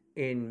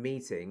in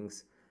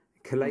meetings,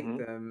 collate Hmm.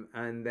 them,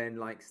 and then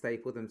like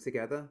staple them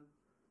together.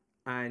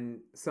 And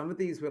some of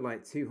these were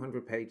like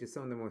 200 pages,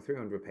 some of them were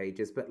 300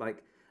 pages, but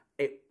like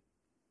it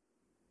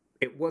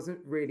it wasn't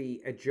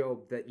really a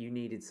job that you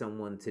needed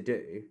someone to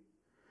do,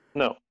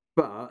 No,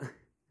 but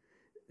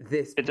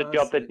this it's a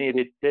job that person,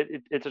 needed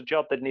it's a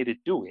job that needed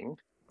doing.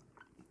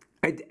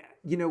 I,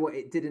 you know what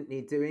it didn't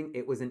need doing?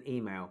 It was an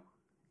email.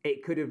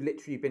 It could have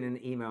literally been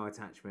an email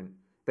attachment.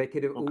 They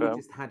could have all Okay.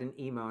 just had an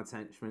email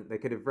attachment. They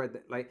could have read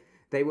that. Like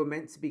they were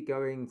meant to be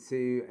going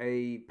to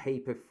a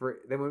paper free.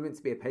 They were meant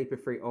to be a paper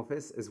free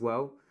office as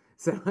well.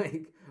 So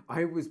like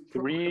I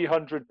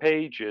 300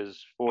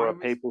 pages for I a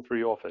was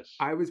paper-free office.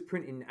 I was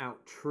printing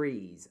out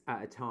trees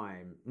at a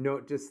time,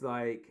 not just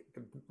like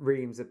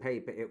reams of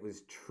paper. It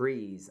was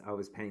trees I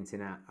was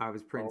painting out. I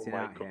was Oh printing my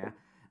out God. here,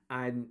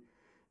 and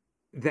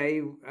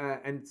they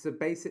and so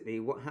basically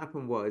what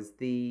happened was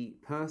the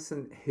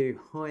person who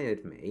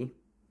hired me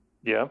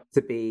Yeah,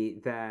 to be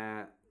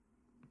their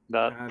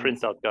that um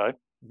printout guy.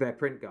 their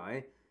print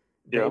guy,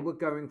 they Yeah. were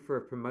going for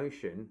a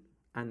promotion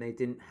and they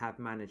didn't have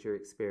manager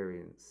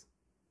experience.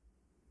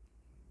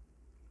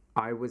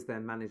 I was their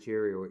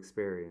managerial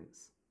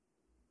experience.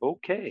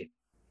 Okay.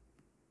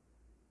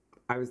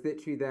 I was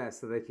literally there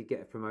so they could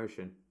get a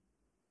promotion.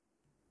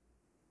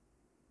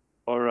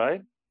 All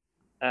right.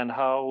 And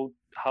how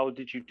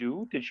did you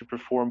do? Did you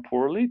perform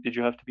poorly? Did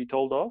you have to be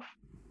told off?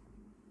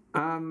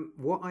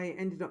 What I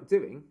ended up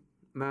doing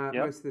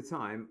Yeah. most of the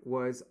time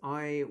was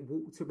I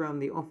walked around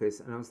the office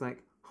and I was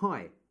like,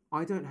 "Hi,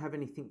 I don't have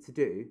anything to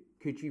do.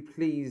 Could you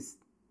please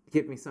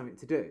give me something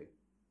to do?"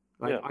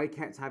 Like Yeah. I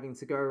kept having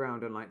to go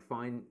around and like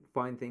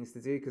find things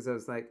to do because I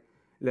was like,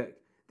 "Look,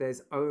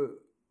 there's oh,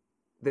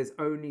 there's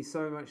only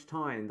so much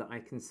time that I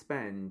can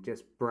spend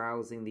just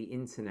browsing the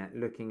internet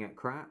looking at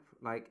crap.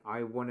 Like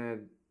I want to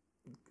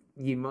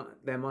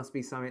there must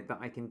be something that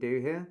I can do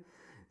here."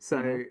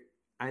 Hmm. So,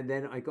 and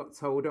then I got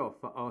told off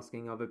for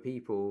asking other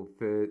people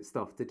for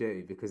stuff to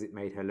do because it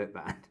made her look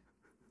bad.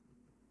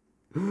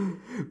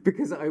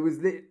 Because I was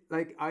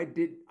like I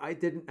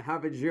didn't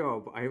have a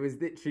job. I was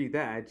literally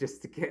there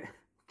just to get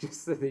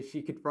just so that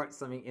she could write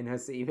something in her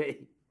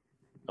CV.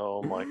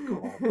 Oh my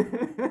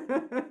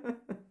God.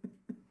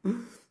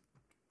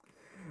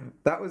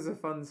 That was a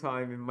fun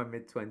time in my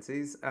mid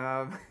 20s.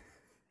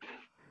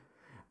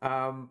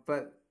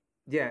 But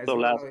yeah, as So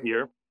well. last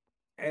year,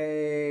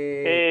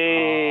 Hey,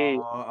 hey,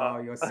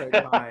 you're so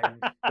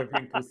kind. The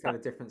wrinkles tell a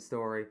different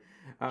story.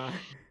 Uh,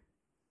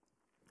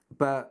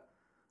 but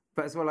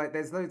as well, like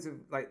there's loads of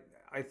like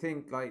I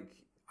think like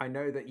I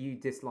know that you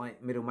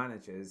dislike middle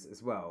managers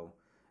as well,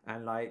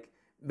 and like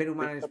middle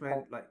okay.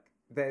 management, like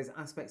there's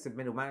aspects of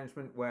middle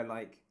management where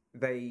like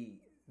they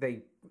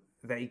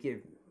they give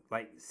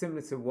like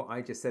similar to what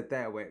I just said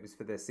there, where it was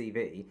for their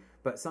CV.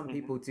 But some Hmm.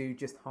 people do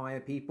just hire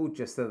people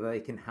just so they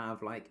can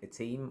have like a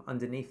team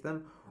underneath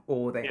them,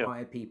 or they Yeah.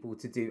 hire people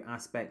to do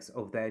aspects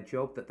of their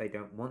job that they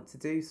don't want to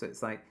do. So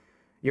it's like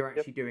you're Yep.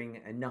 actually doing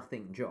a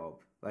nothing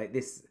job. Like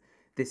this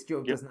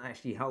job Yep. doesn't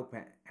actually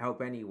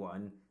help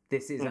anyone.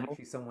 This is Hmm.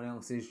 actually someone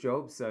else's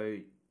job, so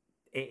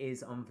it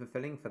is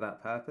unfulfilling for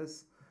that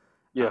purpose.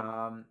 Yeah.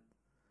 Um,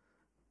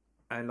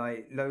 and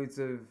like loads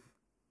of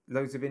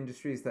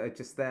industries that are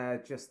just there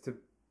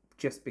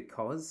just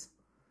because.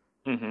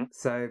 Hmm.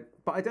 So,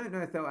 but I don't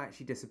know if they'll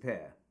actually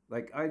disappear.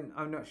 Like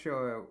I'm not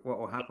sure what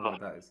will happen No, with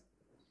those.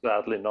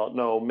 sadly not.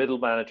 No, middle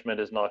management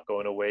is not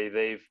going away.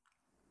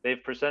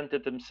 They've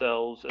presented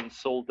themselves and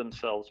sold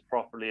themselves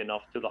properly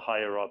enough to the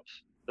higher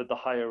ups that the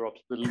higher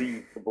ups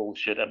believe the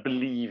bullshit and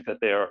believe that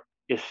they are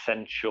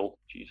essential.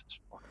 Jesus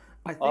fuck.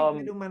 I think Um.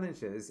 middle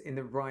managers in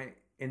the right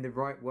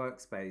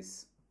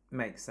workspace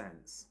make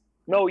sense.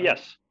 No. I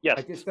Yes. Yes.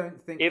 I just don't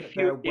think If that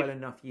they're you if well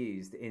enough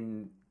used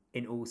in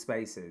all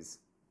spaces.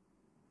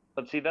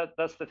 but see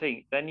that's the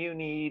thing. Then you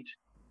need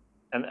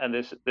and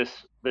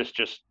this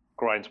just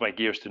grinds my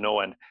gears to no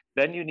end.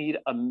 Then you need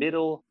a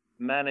middle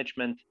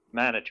management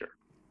manager.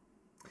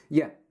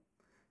 Yeah.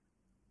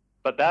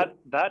 But Well,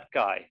 that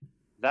guy,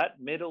 that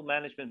middle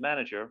management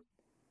manager,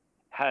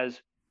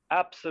 has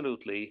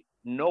absolutely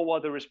no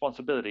other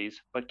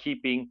responsibilities but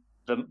keeping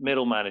the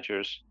middle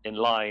managers in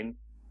line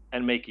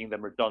and making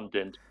them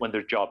redundant when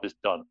their job is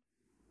done.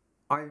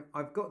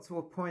 I've got to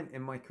a point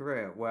in my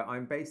career where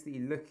I'm basically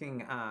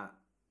looking at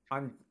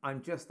I'm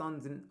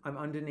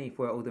underneath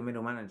where all the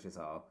middle managers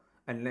are,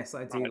 unless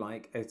I do Right.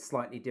 like a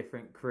slightly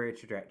different career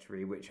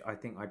trajectory, which I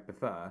think I'd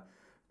prefer.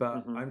 But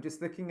Mm-hmm. I'm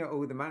just looking at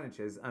all the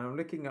managers and I'm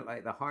looking at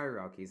like the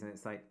hierarchies, and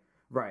it's like,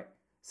 right,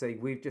 so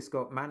we've just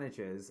got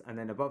managers, and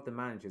then above the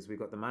managers we've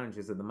got the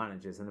managers of the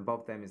managers, and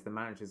above them is the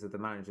managers of the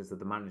managers of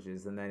the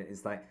managers, and then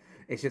it's like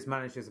it's just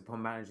managers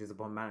upon managers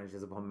upon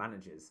managers upon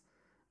managers.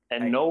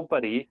 And Like,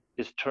 nobody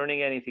is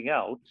turning anything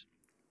out.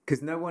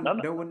 because None.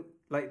 no one,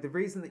 like the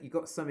reason that you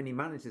got so many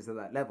managers at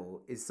that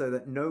level is so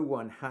that no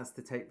one has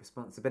to take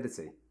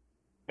responsibility.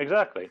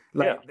 Exactly.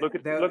 Yeah. Like Look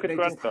at they just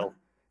Grenfell.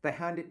 they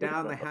hand it Look at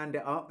down, they Grenfell. hand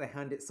it up, they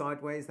hand it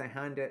sideways, they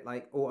hand it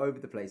like all over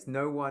the place.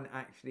 No one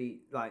actually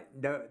like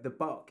no the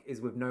buck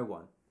is with no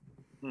one.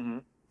 Mm-hmm.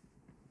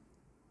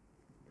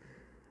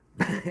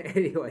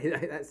 Anyway,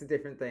 like, that's a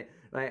different thing.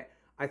 Like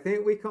I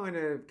think we kind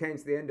of came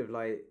to the end of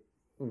like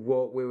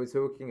what we were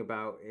talking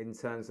about in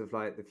terms of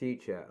like the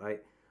future.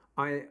 Like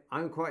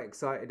I'm quite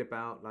excited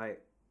about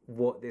like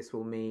what this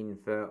will mean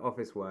for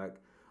office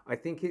work. I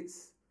think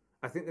it's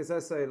I think there's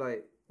also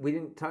like we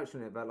didn't touch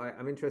on it, but like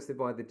I'm interested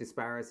by the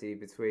disparity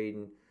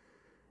between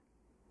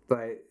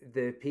like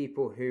the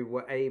people who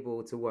were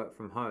able to work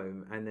from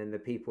home and then the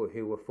people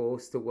who were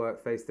forced to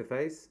work face to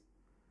face.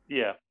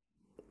 Yeah.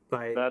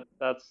 Like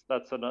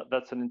That's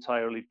an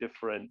entirely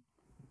different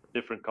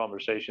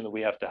conversation that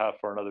we have to have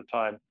for another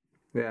time.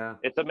 yeah.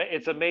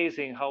 It's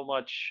amazing how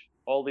much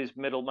all these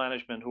middle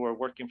management who are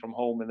working from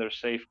home in their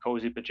safe,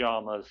 cozy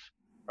pajamas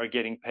are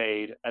getting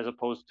paid, as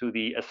opposed to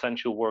the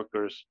essential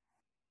workers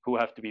who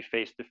have to be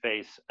face to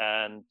face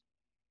and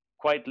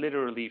quite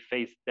literally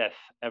face death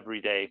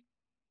every day.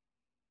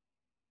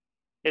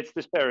 It's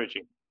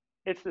disparaging.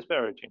 It's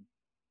disparaging.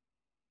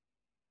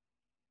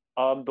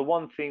 The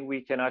one thing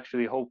we can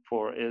actually hope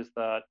for is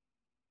that,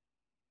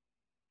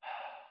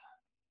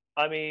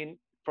 I mean,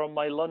 from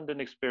my London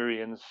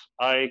experience,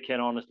 I can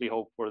honestly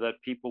hope for that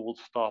people will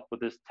stop with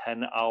this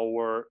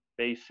 10-hour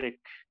basic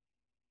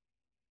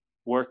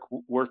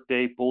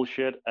workday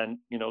bullshit and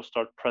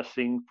start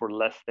pressing for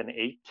less than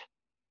 8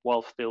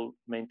 while still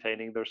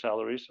maintaining their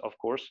salaries, of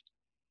course.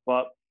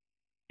 But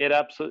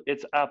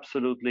it's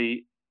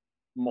absolutely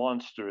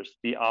monstrous,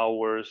 the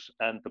hours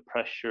and the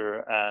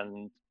pressure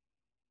and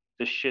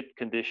the shit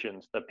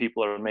conditions that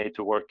people are made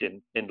to work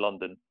in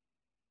London.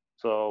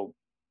 So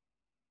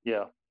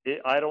yeah,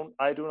 I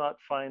do not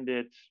find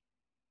it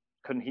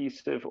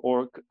cohesive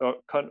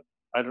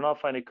I do not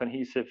find it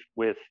cohesive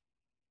with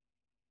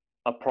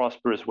a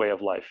prosperous way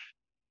of life.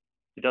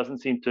 It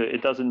doesn't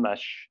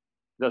mesh.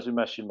 It doesn't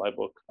mesh in my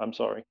book. I'm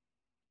sorry.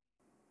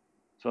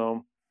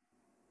 So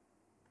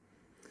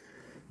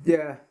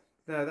Yeah,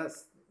 no,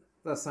 that's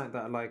something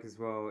that I like as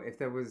well. If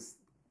there was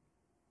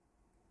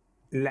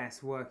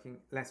less working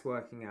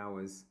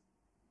hours,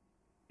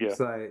 yeah.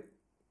 so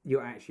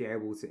you're actually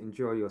able to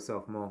enjoy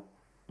yourself more.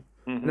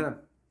 Hmm. No,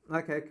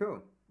 okay,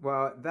 cool.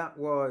 Well, that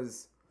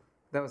was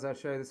our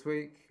show this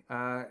week.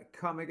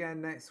 Come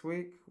again next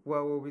week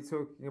where we'll be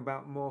talking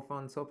about more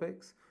fun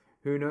topics.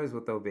 Who knows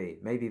what they'll be?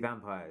 Maybe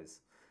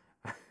vampires.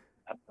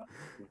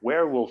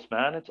 Werewolves,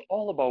 man. It's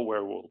all about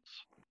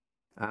werewolves.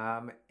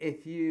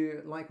 If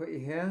you like what you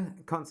hear,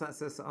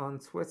 contact us on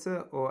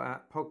Twitter or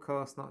at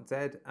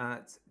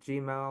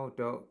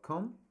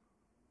podcastnotdead@gmail.com.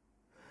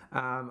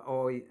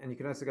 And you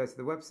can also go to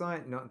the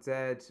website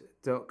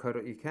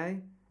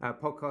notdead.co.uk.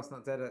 Podcast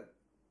not dead at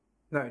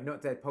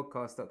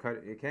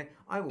notdeadpodcast.co.uk.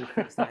 I will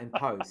fix that in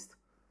post,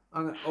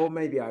 or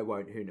maybe I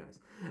won't. Who knows?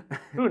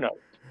 Who knows?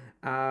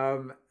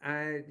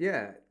 And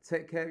yeah,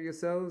 take care of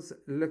yourselves.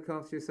 Look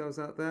after yourselves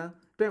out there.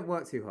 Don't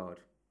work too hard.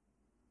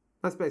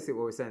 That's basically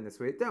what we're saying this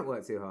week. Don't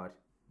work too hard.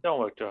 Don't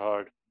work too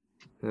hard.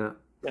 Yeah.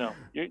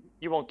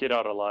 You won't get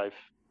out alive.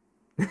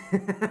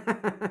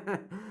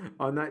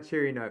 On that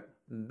cheery note,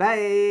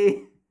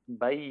 bye.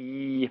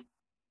 Bye.